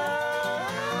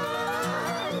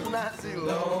 I see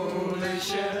lonely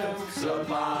ships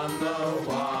upon the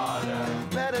water.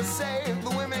 Better save the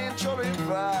women and children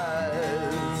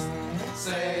first.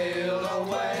 Sail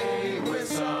away with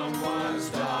someone's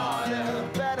daughter.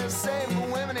 Better save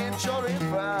the women and children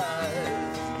first.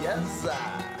 Yes,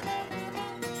 I.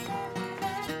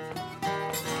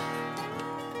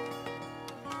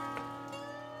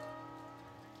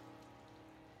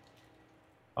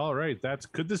 All right, that's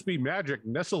Could This Be Magic,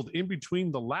 nestled in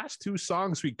between the last two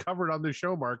songs we covered on the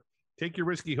show, Mark. Take Your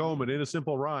Whiskey Home and In a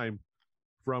Simple Rhyme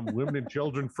from Women and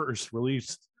Children First,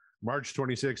 released March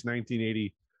 26,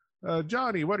 1980.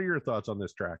 Johnny, what are your thoughts on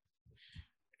this track?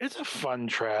 It's a fun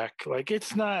track. Like,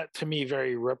 it's not, to me,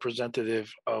 very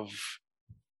representative of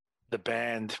the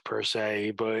band per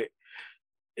se, but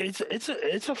it's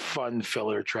a fun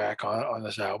filler track on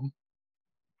this album.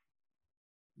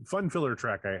 Fun filler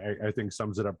track, I think,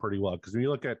 sums it up pretty well. Because when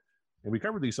you look at, and we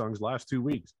covered these songs last 2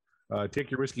 weeks, Take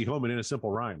Your Whiskey Home and In a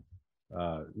Simple Rhyme,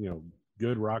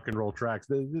 good rock and roll tracks.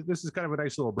 This is kind of a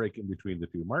nice little break in between the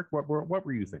two. Mark, what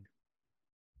were you thinking?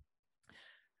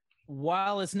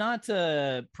 While it's not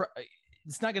going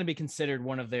to be considered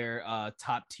one of their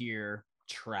top tier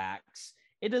tracks,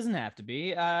 it doesn't have to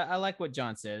be. I like what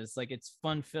John said. It's like it's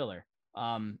fun filler,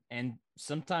 and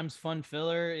sometimes fun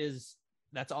filler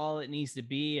that's all it needs to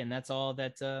be, and that's all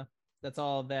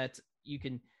that you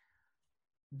can.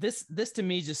 This to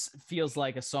me just feels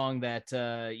like a song that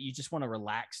you just want to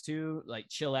relax to, like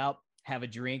chill out, have a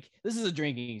drink. This is a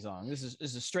drinking song. This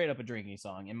is straight up a drinking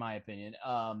song, in my opinion.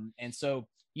 And so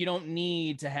you don't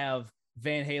need to have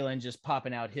Van Halen just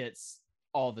popping out hits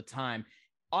all the time.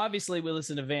 Obviously, we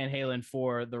listen to Van Halen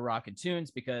for the rockin'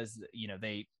 tunes because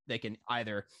they can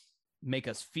either make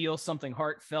us feel something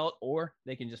heartfelt or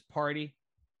they can just party.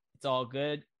 It's all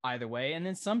good either way. And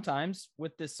then sometimes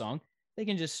with this song, they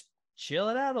can just chill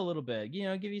it out a little bit,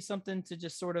 give you something to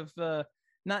just sort of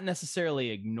not necessarily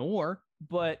ignore,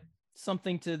 but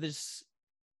something to just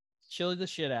chill the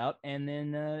shit out and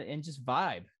then and just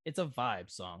vibe. It's a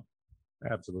vibe song.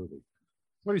 Absolutely.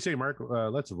 What do you say, Mark?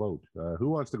 Let's vote. Who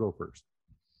wants to go first?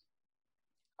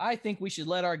 I think we should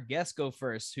let our guest go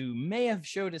first, who may have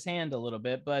showed his hand a little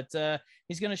bit, but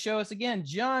he's going to show us again.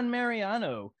 John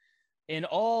Mariano, in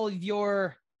all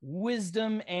your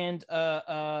wisdom and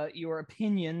your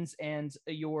opinions and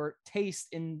your taste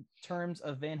in terms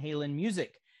of Van Halen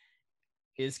music,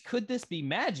 could this be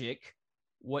magic?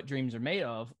 What dreams are made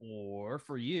of? Or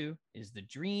for you, is the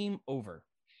dream over?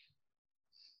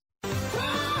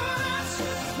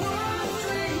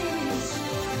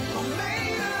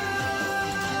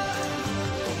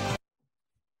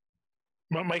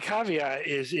 My caveat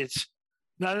is it's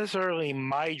not necessarily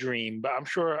my dream, but I'm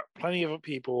sure plenty of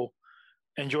people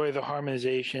enjoy the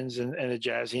harmonizations and the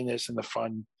jazziness and the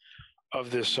fun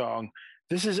of this song.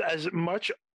 This is as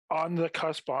much on the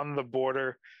cusp, on the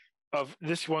border of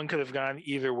this one could have gone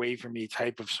either way for me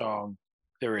type of song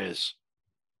there is.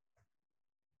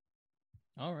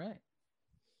 All right.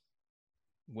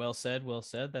 Well said. Well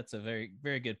said. That's a very,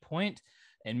 very good point.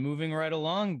 And moving right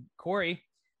along, Corey,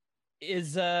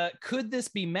 could this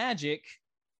be magic?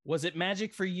 Was it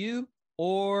magic for you,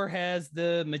 or has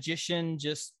the magician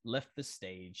just left the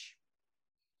stage?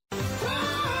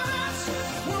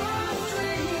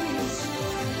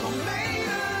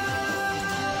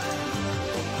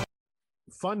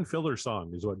 Fun filler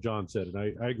song is what John said,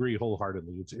 and I agree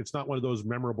wholeheartedly. It's not one of those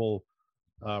memorable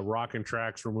rockin'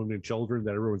 tracks from Women and Children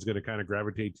that everyone's going to kind of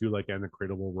gravitate to, like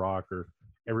Incredible Rock or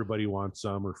Everybody Wants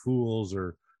Some or Fools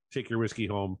or Take Your Whiskey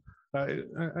Home.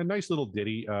 A nice little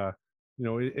ditty.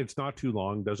 It's not too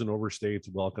long, doesn't overstay its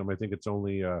welcome. I think it's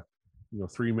only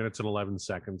 3 minutes and 11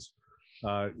 seconds.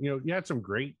 You had some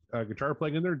great guitar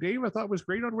playing in there. Dave, I thought, was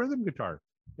great on rhythm guitar,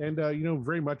 and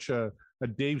very much a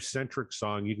Dave centric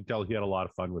song. You can tell he had a lot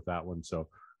of fun with that one. So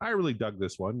I really dug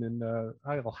this one, and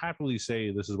I'll happily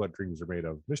say this is what dreams are made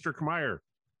of. Mr. Kmeyer,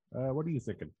 what are you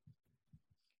thinking?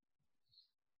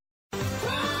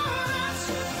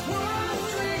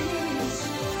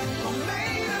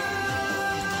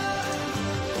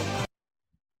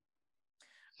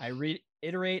 I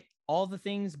reiterate all the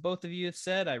things both of you have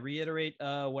said. I reiterate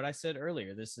what I said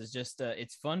earlier. This is just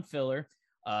it's fun filler.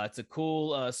 It's a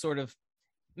cool sort of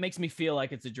makes me feel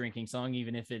like it's a drinking song,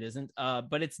 even if it isn't.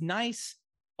 But it's nice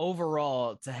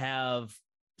overall to have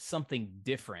something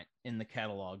different in the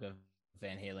catalog of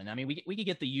Van Halen. I mean, we could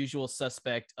get the usual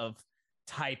suspect of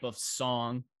type of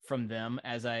song from them.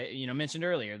 As I mentioned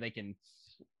earlier, they can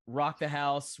rock the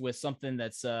house with something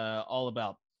that's all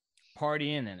about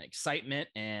partying and excitement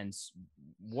and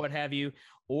what have you,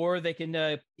 or they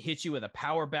can hit you with a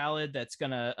power ballad that's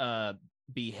gonna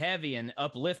be heavy and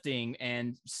uplifting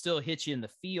and still hit you in the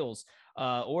feels,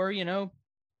 or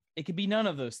it could be none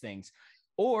of those things,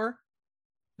 or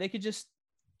they could just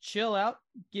chill out,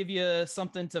 give you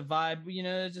something to vibe,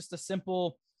 just a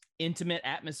simple intimate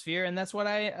atmosphere. And that's what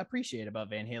I appreciate about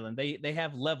Van Halen. They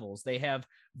have levels, they have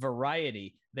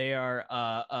variety, they are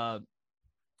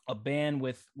a band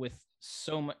with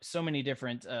so many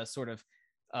different sort of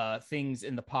things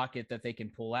in the pocket that they can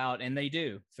pull out, and they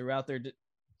do throughout their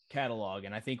catalog.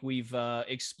 And I think we've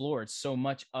explored so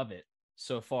much of it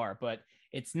so far. But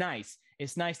it's nice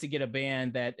to get a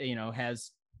band that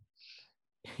has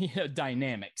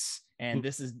dynamics, and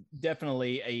this is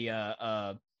definitely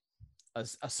a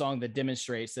song that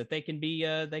demonstrates that they can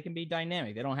be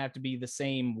dynamic. They don't have to be the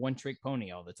same one trick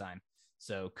pony all the time.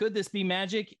 So could this be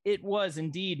magic? It was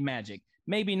indeed magic.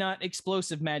 Maybe not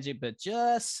explosive magic, but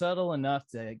just subtle enough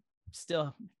to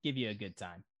still give you a good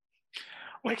time.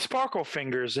 Like Sparkle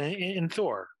Fingers in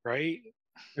Thor, right?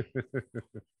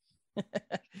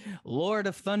 Lord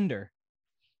of Thunder.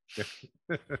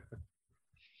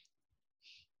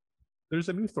 There's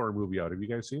a new Thor movie out. Have you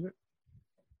guys seen it?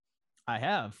 I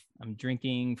have. I'm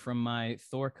drinking from my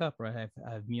Thor cup. Right,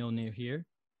 I have Mjolnir here.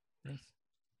 Yes.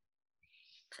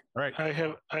 All right. I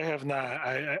have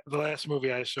not. The last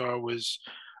movie I saw was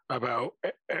about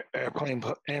airplane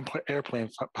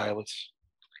pilots.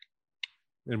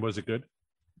 And was it good?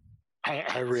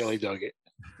 I really dug it.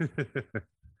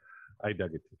 I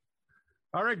dug it too.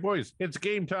 All right, boys, it's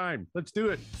game time. Let's do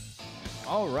it.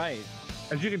 All right.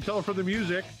 As you can tell from the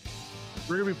music,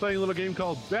 we're going to be playing a little game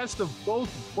called Best of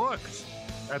Both Books.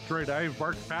 That's right. I have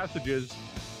marked passages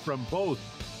from both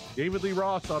David Lee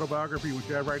Roth's autobiography, which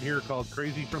I have right here, called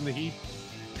Crazy from the Heat,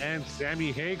 and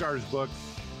Sammy Hagar's book,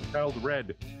 titled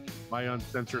Red. My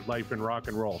Uncensored Life in Rock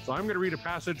and Roll. So I'm going to read a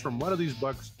passage from one of these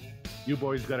books. You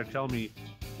boys got to tell me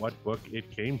what book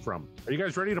it came from. Are you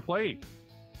guys ready to play?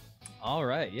 All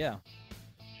right, yeah.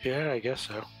 Yeah, I guess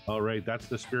so. All right, that's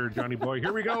the spirit, Johnny boy.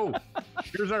 Here we go.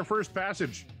 Here's our first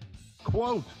passage.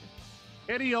 Quote,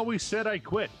 Eddie always said I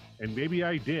quit, and maybe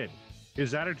I did.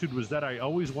 His attitude was that I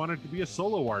always wanted to be a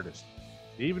solo artist.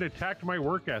 He even attacked my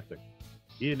work ethic.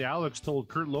 He and Alex told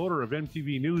Kurt Loder of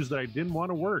MTV News that I didn't want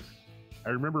to work. I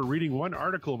remember reading one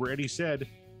article where Eddie said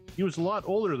he was a lot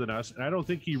older than us, and I don't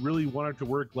think he really wanted to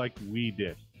work like we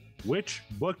did. Which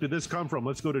book did this come from?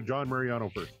 Let's go to John Mariano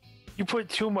first. You put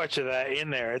too much of that in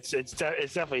there. It's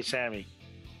definitely Sammy.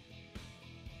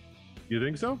 You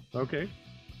think so? Okay.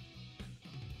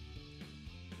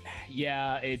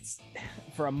 Yeah, it's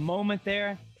for a moment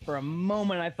there. For a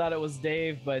moment, I thought it was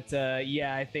Dave, but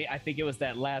yeah, I think it was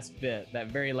that last bit, that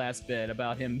very last bit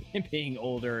about him being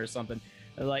older or something.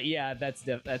 Like, yeah, that's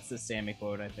the Sammy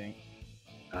quote, I think.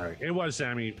 All right, it was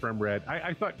Sammy from Red.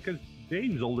 I thought because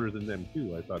Dave's older than them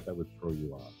too. I thought that would throw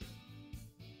you off.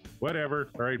 Whatever.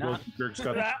 All right, both jerks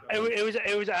got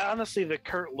it was honestly the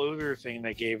Kurt Loder thing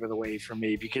that gave it away for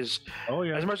me because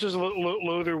as much as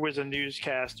Loder was a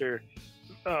newscaster,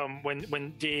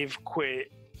 when Dave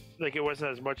quit, like it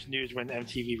wasn't as much news when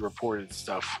MTV reported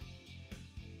stuff.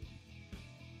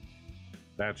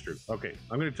 That's true. Okay,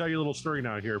 I'm going to tell you a little story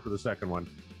now here for the second one.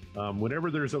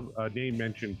 Whenever there's a name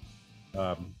mentioned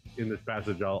in this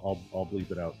passage, I'll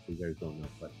bleep it out so you guys don't know.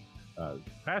 But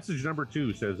passage number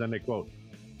 2 says, and I quote,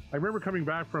 I remember coming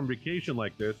back from vacation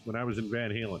like this when I was in Van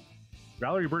Halen.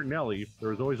 Valerie Bertinelli,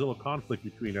 there was always a little conflict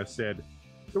between us, said,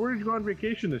 so where did you go on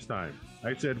vacation this time?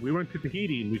 I said, we went to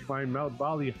Tahiti and we climbed Mount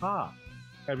Bali Ha.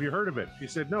 Have you heard of it? She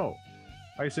said, no.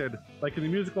 I said, like in the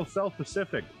musical South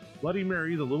Pacific, Bloody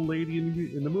Mary, the little lady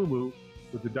in the moo-moo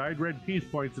with the dyed red peace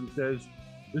points and says,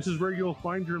 this is where you'll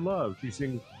find your love. She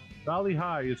sings, Bali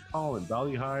High is calling.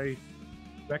 Bali High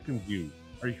beckons you.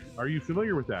 Are you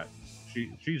familiar with that?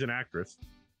 She's an actress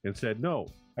and said, no.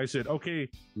 I said, okay,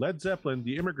 Led Zeppelin,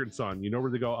 the immigrant song, you know where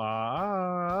they go, ah,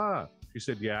 ah, ah. She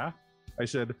said, yeah. I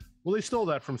said, well, they stole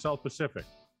that from South Pacific.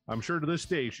 I'm sure to this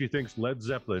day she thinks Led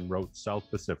Zeppelin wrote South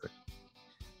Pacific.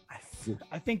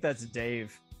 I think that's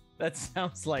Dave. That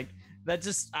sounds like that.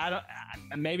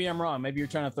 Maybe I'm wrong. Maybe you're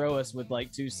trying to throw us with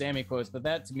like 2 Sammy quotes, but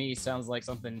that to me sounds like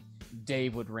something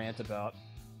Dave would rant about.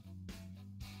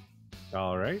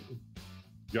 All right.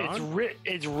 John?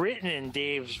 It's written in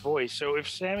Dave's voice. So if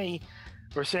Sammy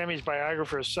or Sammy's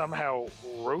biographer somehow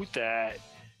wrote that,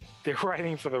 they're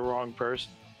writing for the wrong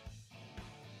person.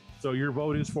 So your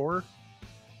vote is for?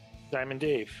 Diamond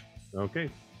Dave. Okay.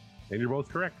 And you're both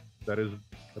correct. That is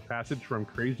a passage from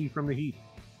Crazy from the Heat.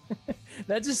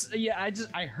 That just, yeah,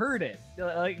 I heard it.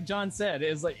 Like John said,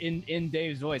 it's like in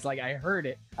Dave's voice. Like I heard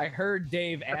it. I heard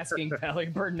Dave asking Valerie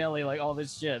Bertinelli like all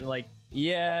this shit. Like,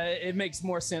 yeah, it makes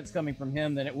more sense coming from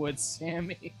him than it would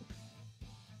Sammy.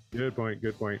 Good point.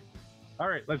 Good point. All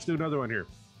right, let's do another one here.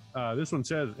 This one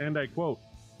says, and I quote,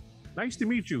 nice to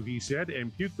meet you, he said,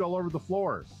 and puked all over the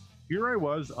floor. Here I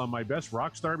was on my best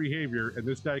rock star behavior, and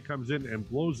this guy comes in and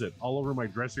blows it all over my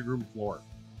dressing room floor.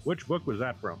 Which book was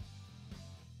that from?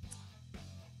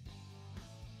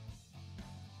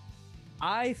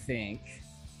 I think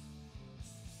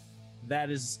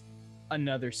that is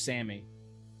another Sammy.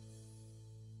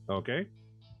 Okay.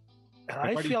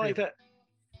 I feel like that.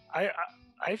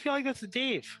 I feel like that's a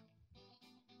Dave.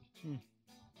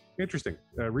 Interesting.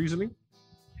 Reasoning?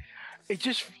 It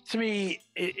just, to me,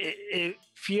 it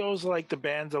feels like the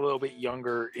band's a little bit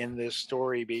younger in this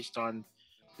story based on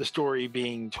the story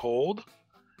being told.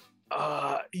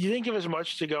 You didn't give us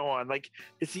much to go on. Like,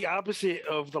 it's the opposite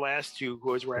of the last 2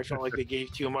 quotes where I felt like they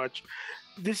gave too much.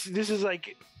 This is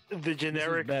like the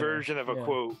generic version of a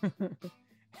quote.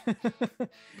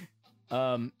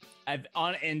 And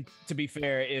to be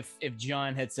fair, if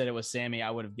John had said it was Sammy,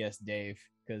 I would have guessed Dave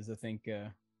because I think,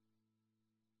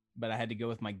 but I had to go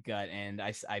with my gut, and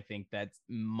I think that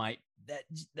might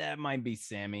be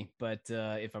Sammy. But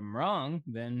if I'm wrong,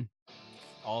 then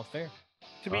all fair.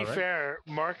 To be fair,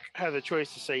 Mark had the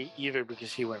choice to say either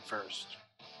because he went first.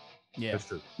 Yeah, that's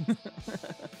true.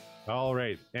 All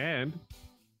right, and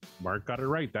Mark got it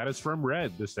right. That is from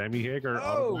Red, the Sammy Hagar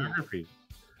autobiography.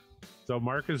 So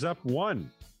Mark is up 1.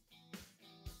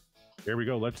 Here we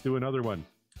go. Let's do another one.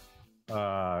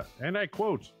 And I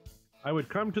quote, I would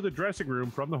come to the dressing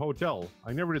room from the hotel.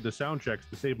 I never did the sound checks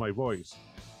to save my voice.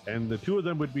 And the 2 of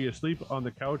them would be asleep on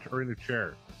the couch or in a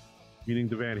chair, meaning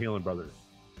the Van Halen brothers.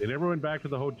 They never went back to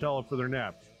the hotel for their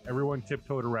naps. Everyone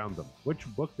tiptoed around them. Which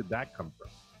book did that come from?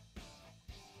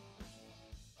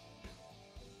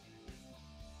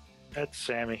 That's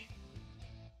Sammy.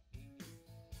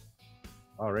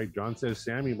 All right. John says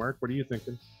Sammy. Mark, what are you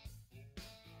thinking?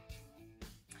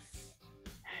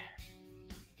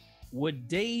 Would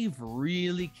Dave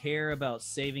really care about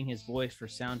saving his voice for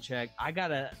sound check? I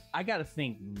gotta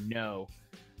think no.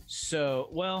 So,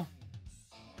 well,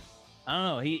 I don't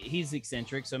know. He's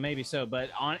eccentric, so maybe so.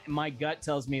 But my gut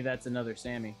tells me that's another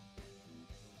Sammy.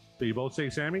 So you both say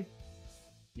Sammy?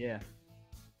 Yeah.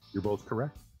 You're both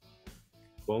correct.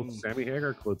 Both Sammy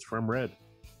Hagar quotes from Red.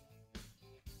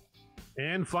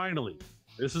 And finally,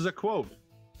 this is a quote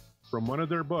from one of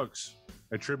their books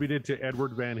attributed to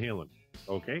Edward Van Halen.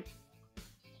 Okay?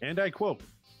 And I quote,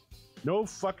 "No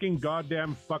fucking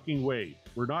goddamn fucking way.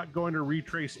 We're not going to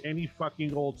retrace any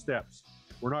fucking old steps.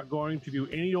 We're not going to do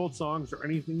any old songs or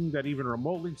anything that even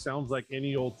remotely sounds like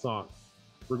any old song.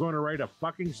 We're going to write a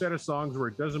fucking set of songs where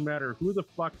it doesn't matter who the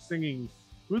fucking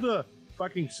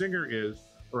singer is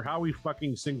or how he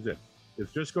fucking sings it.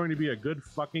 It's just going to be a good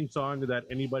fucking song that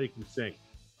anybody can sing.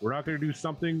 We're not going to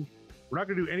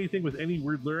do anything with any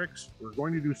weird lyrics. We're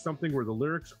going to do something where the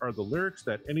lyrics are the lyrics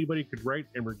that anybody could write,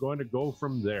 and we're going to go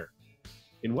from there."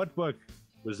 In what book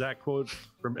was that quote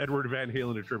from Edward Van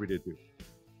Halen attributed to?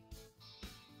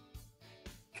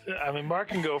 I mean, Mark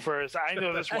can go first. I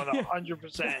know this one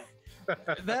 100%.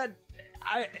 That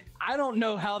I don't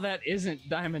know how that isn't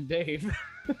Diamond Dave.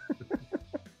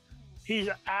 He's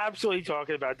absolutely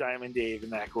talking about Diamond Dave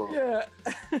in that quote. Yeah,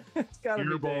 it's gotta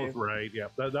You're be Dave. both right. Yeah,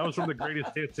 that was from the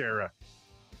greatest hits era.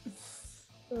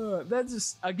 That's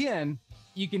just, again,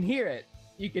 you can hear it.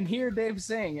 You can hear Dave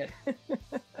saying it.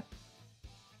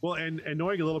 Well, and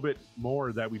knowing a little bit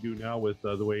more that we do now with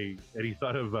the way Eddie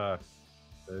thought of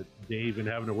Dave and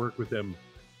having to work with him,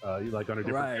 like on a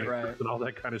different Right. and all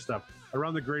that kind of stuff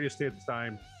around the greatest hits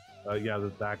time.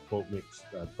 That quote makes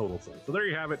total sense. So there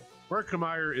you have it. Mark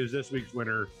Kmeyer is this week's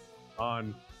winner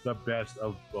on the best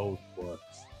of both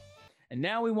books. And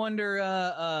now we wonder,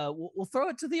 we'll throw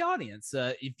it to the audience.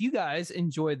 If you guys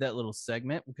enjoyed that little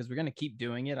segment, because we're going to keep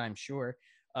doing it, I'm sure.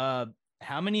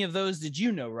 How many of those did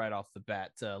you know right off the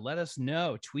bat? Let us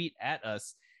know. Tweet at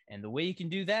us. And the way you can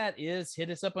do that is hit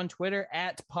us up on Twitter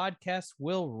at Podcast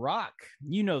Will Rock.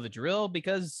 You know the drill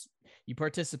because you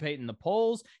participate in the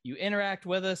polls. You interact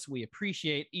with us. We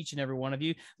appreciate each and every one of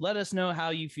you. Let us know how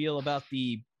you feel about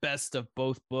the best of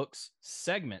both books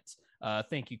segments.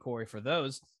 Thank you, Corey, for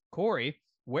those. Corey,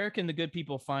 where can the good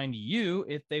people find you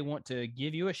if they want to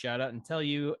give you a shout out and tell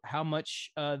you how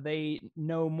much they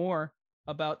know more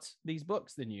about these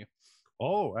books than you?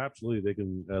 Oh, absolutely. They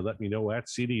can let me know at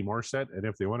CD Morset. And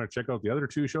if they want to check out the other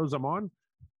two shows I'm on,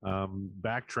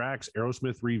 Backtracks,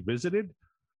 Aerosmith Revisited.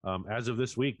 As of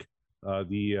this week,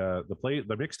 the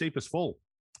mixtape is full.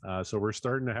 So we're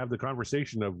starting to have the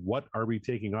conversation of what are we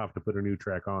taking off to put a new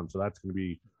track on. So that's going to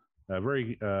be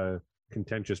very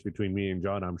contentious between me and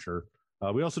John, I'm sure.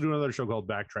 We also do another show called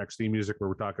Backtracks Theme Music, where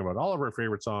we're talking about all of our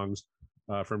favorite songs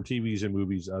from TVs and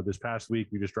movies. This past week,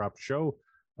 we just dropped a show.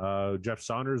 Jeff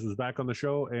Saunders was back on the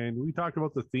show, and we talked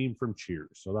about the theme from Cheers.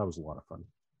 So that was a lot of fun.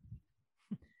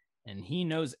 And he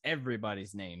knows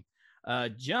everybody's name.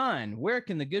 John, where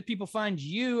can the good people find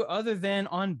you other than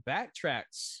on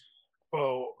Backtracks?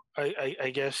 Well,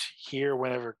 I guess here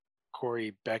whenever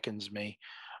Corey beckons me.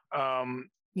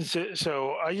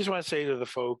 So I just want to say to the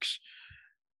folks,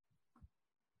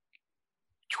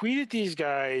 tweet at these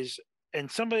guys and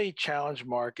somebody challenge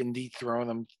Mark and dethrone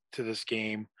him to this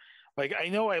game. Like, I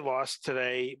know I lost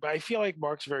today, but I feel like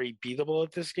Mark's very beatable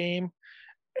at this game.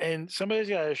 And somebody's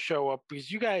got to show up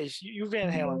because you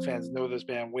Van Halen fans know this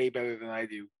band way better than I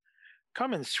do.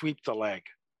 Come and sweep the leg.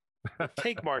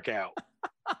 Take Mark out.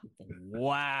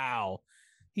 Wow.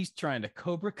 He's trying to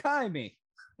Cobra Kai me.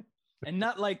 And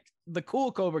not like the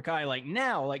cool Cobra Kai like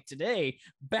now, like today,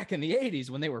 back in the 80s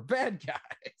when they were bad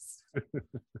guys.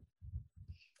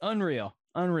 Unreal,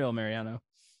 Mariano.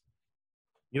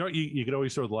 You know, you could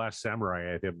always throw The Last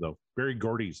Samurai at him, though. Barry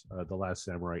Gordy's The Last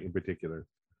Samurai in particular.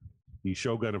 The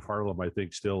Shogun of Harlem, I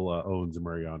think, still owns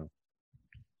Mariano.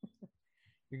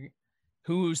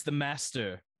 Who's the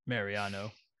master,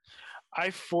 Mariano?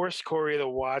 I forced Corey to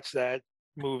watch that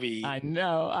movie. I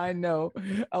know.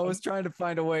 I was trying to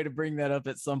find a way to bring that up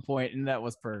at some point, and that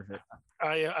was perfect.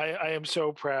 I am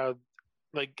so proud.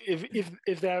 Like,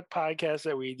 if that podcast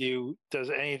that we do does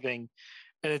anything,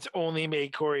 and it's only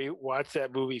made Corey watch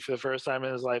that movie for the first time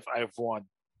in his life, I've won.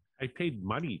 I paid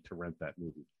money to rent that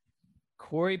movie.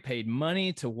 Corey paid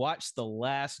money to watch The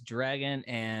Last Dragon,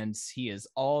 and he is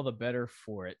all the better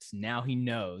for it. Now he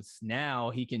knows.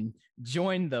 Now he can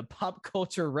join the pop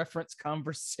culture reference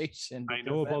conversation. I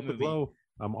know about the glow.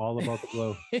 I'm all about the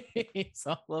glow. It's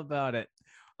all about it.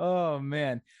 Oh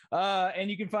man. And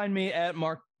you can find me at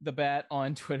Mark the Bat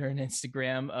on Twitter and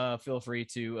Instagram. Feel free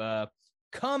to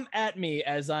come at me,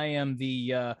 as I am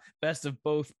the best of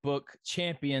both book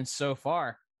champion so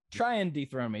far. Try and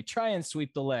dethrone me, try and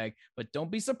sweep the leg, but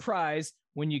don't be surprised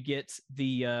when you get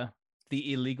the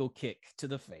illegal kick to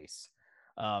the face.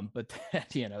 But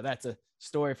that, that's a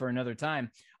story for another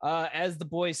time. As the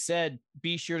boys said,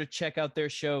 be sure to check out their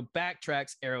show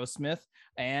Backtracks Aerosmith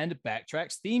and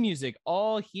Backtracks theme music,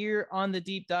 all here on the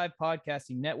Deep Dive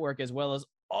Podcasting Network, as well as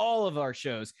all of our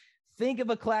shows. Think of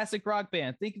a classic rock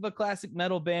band, think of a classic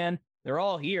metal band. They're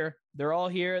all here.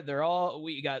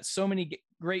 We got so many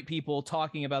great people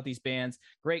talking about these bands,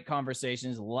 great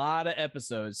conversations, a lot of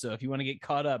episodes. So if you want to get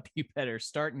caught up, you better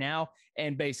start now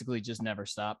and basically just never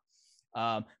stop.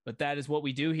 But that is what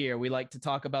we do here. We like to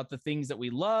talk about the things that we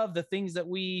love, the things that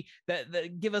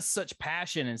that give us such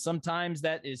passion. And sometimes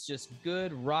that is just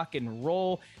good rock and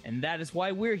roll. And that is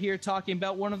why we're here talking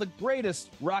about one of the greatest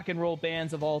rock and roll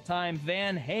bands of all time,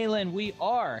 Van Halen. We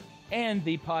are, and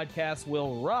the podcast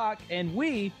will rock, and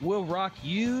we will rock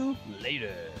you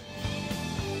later.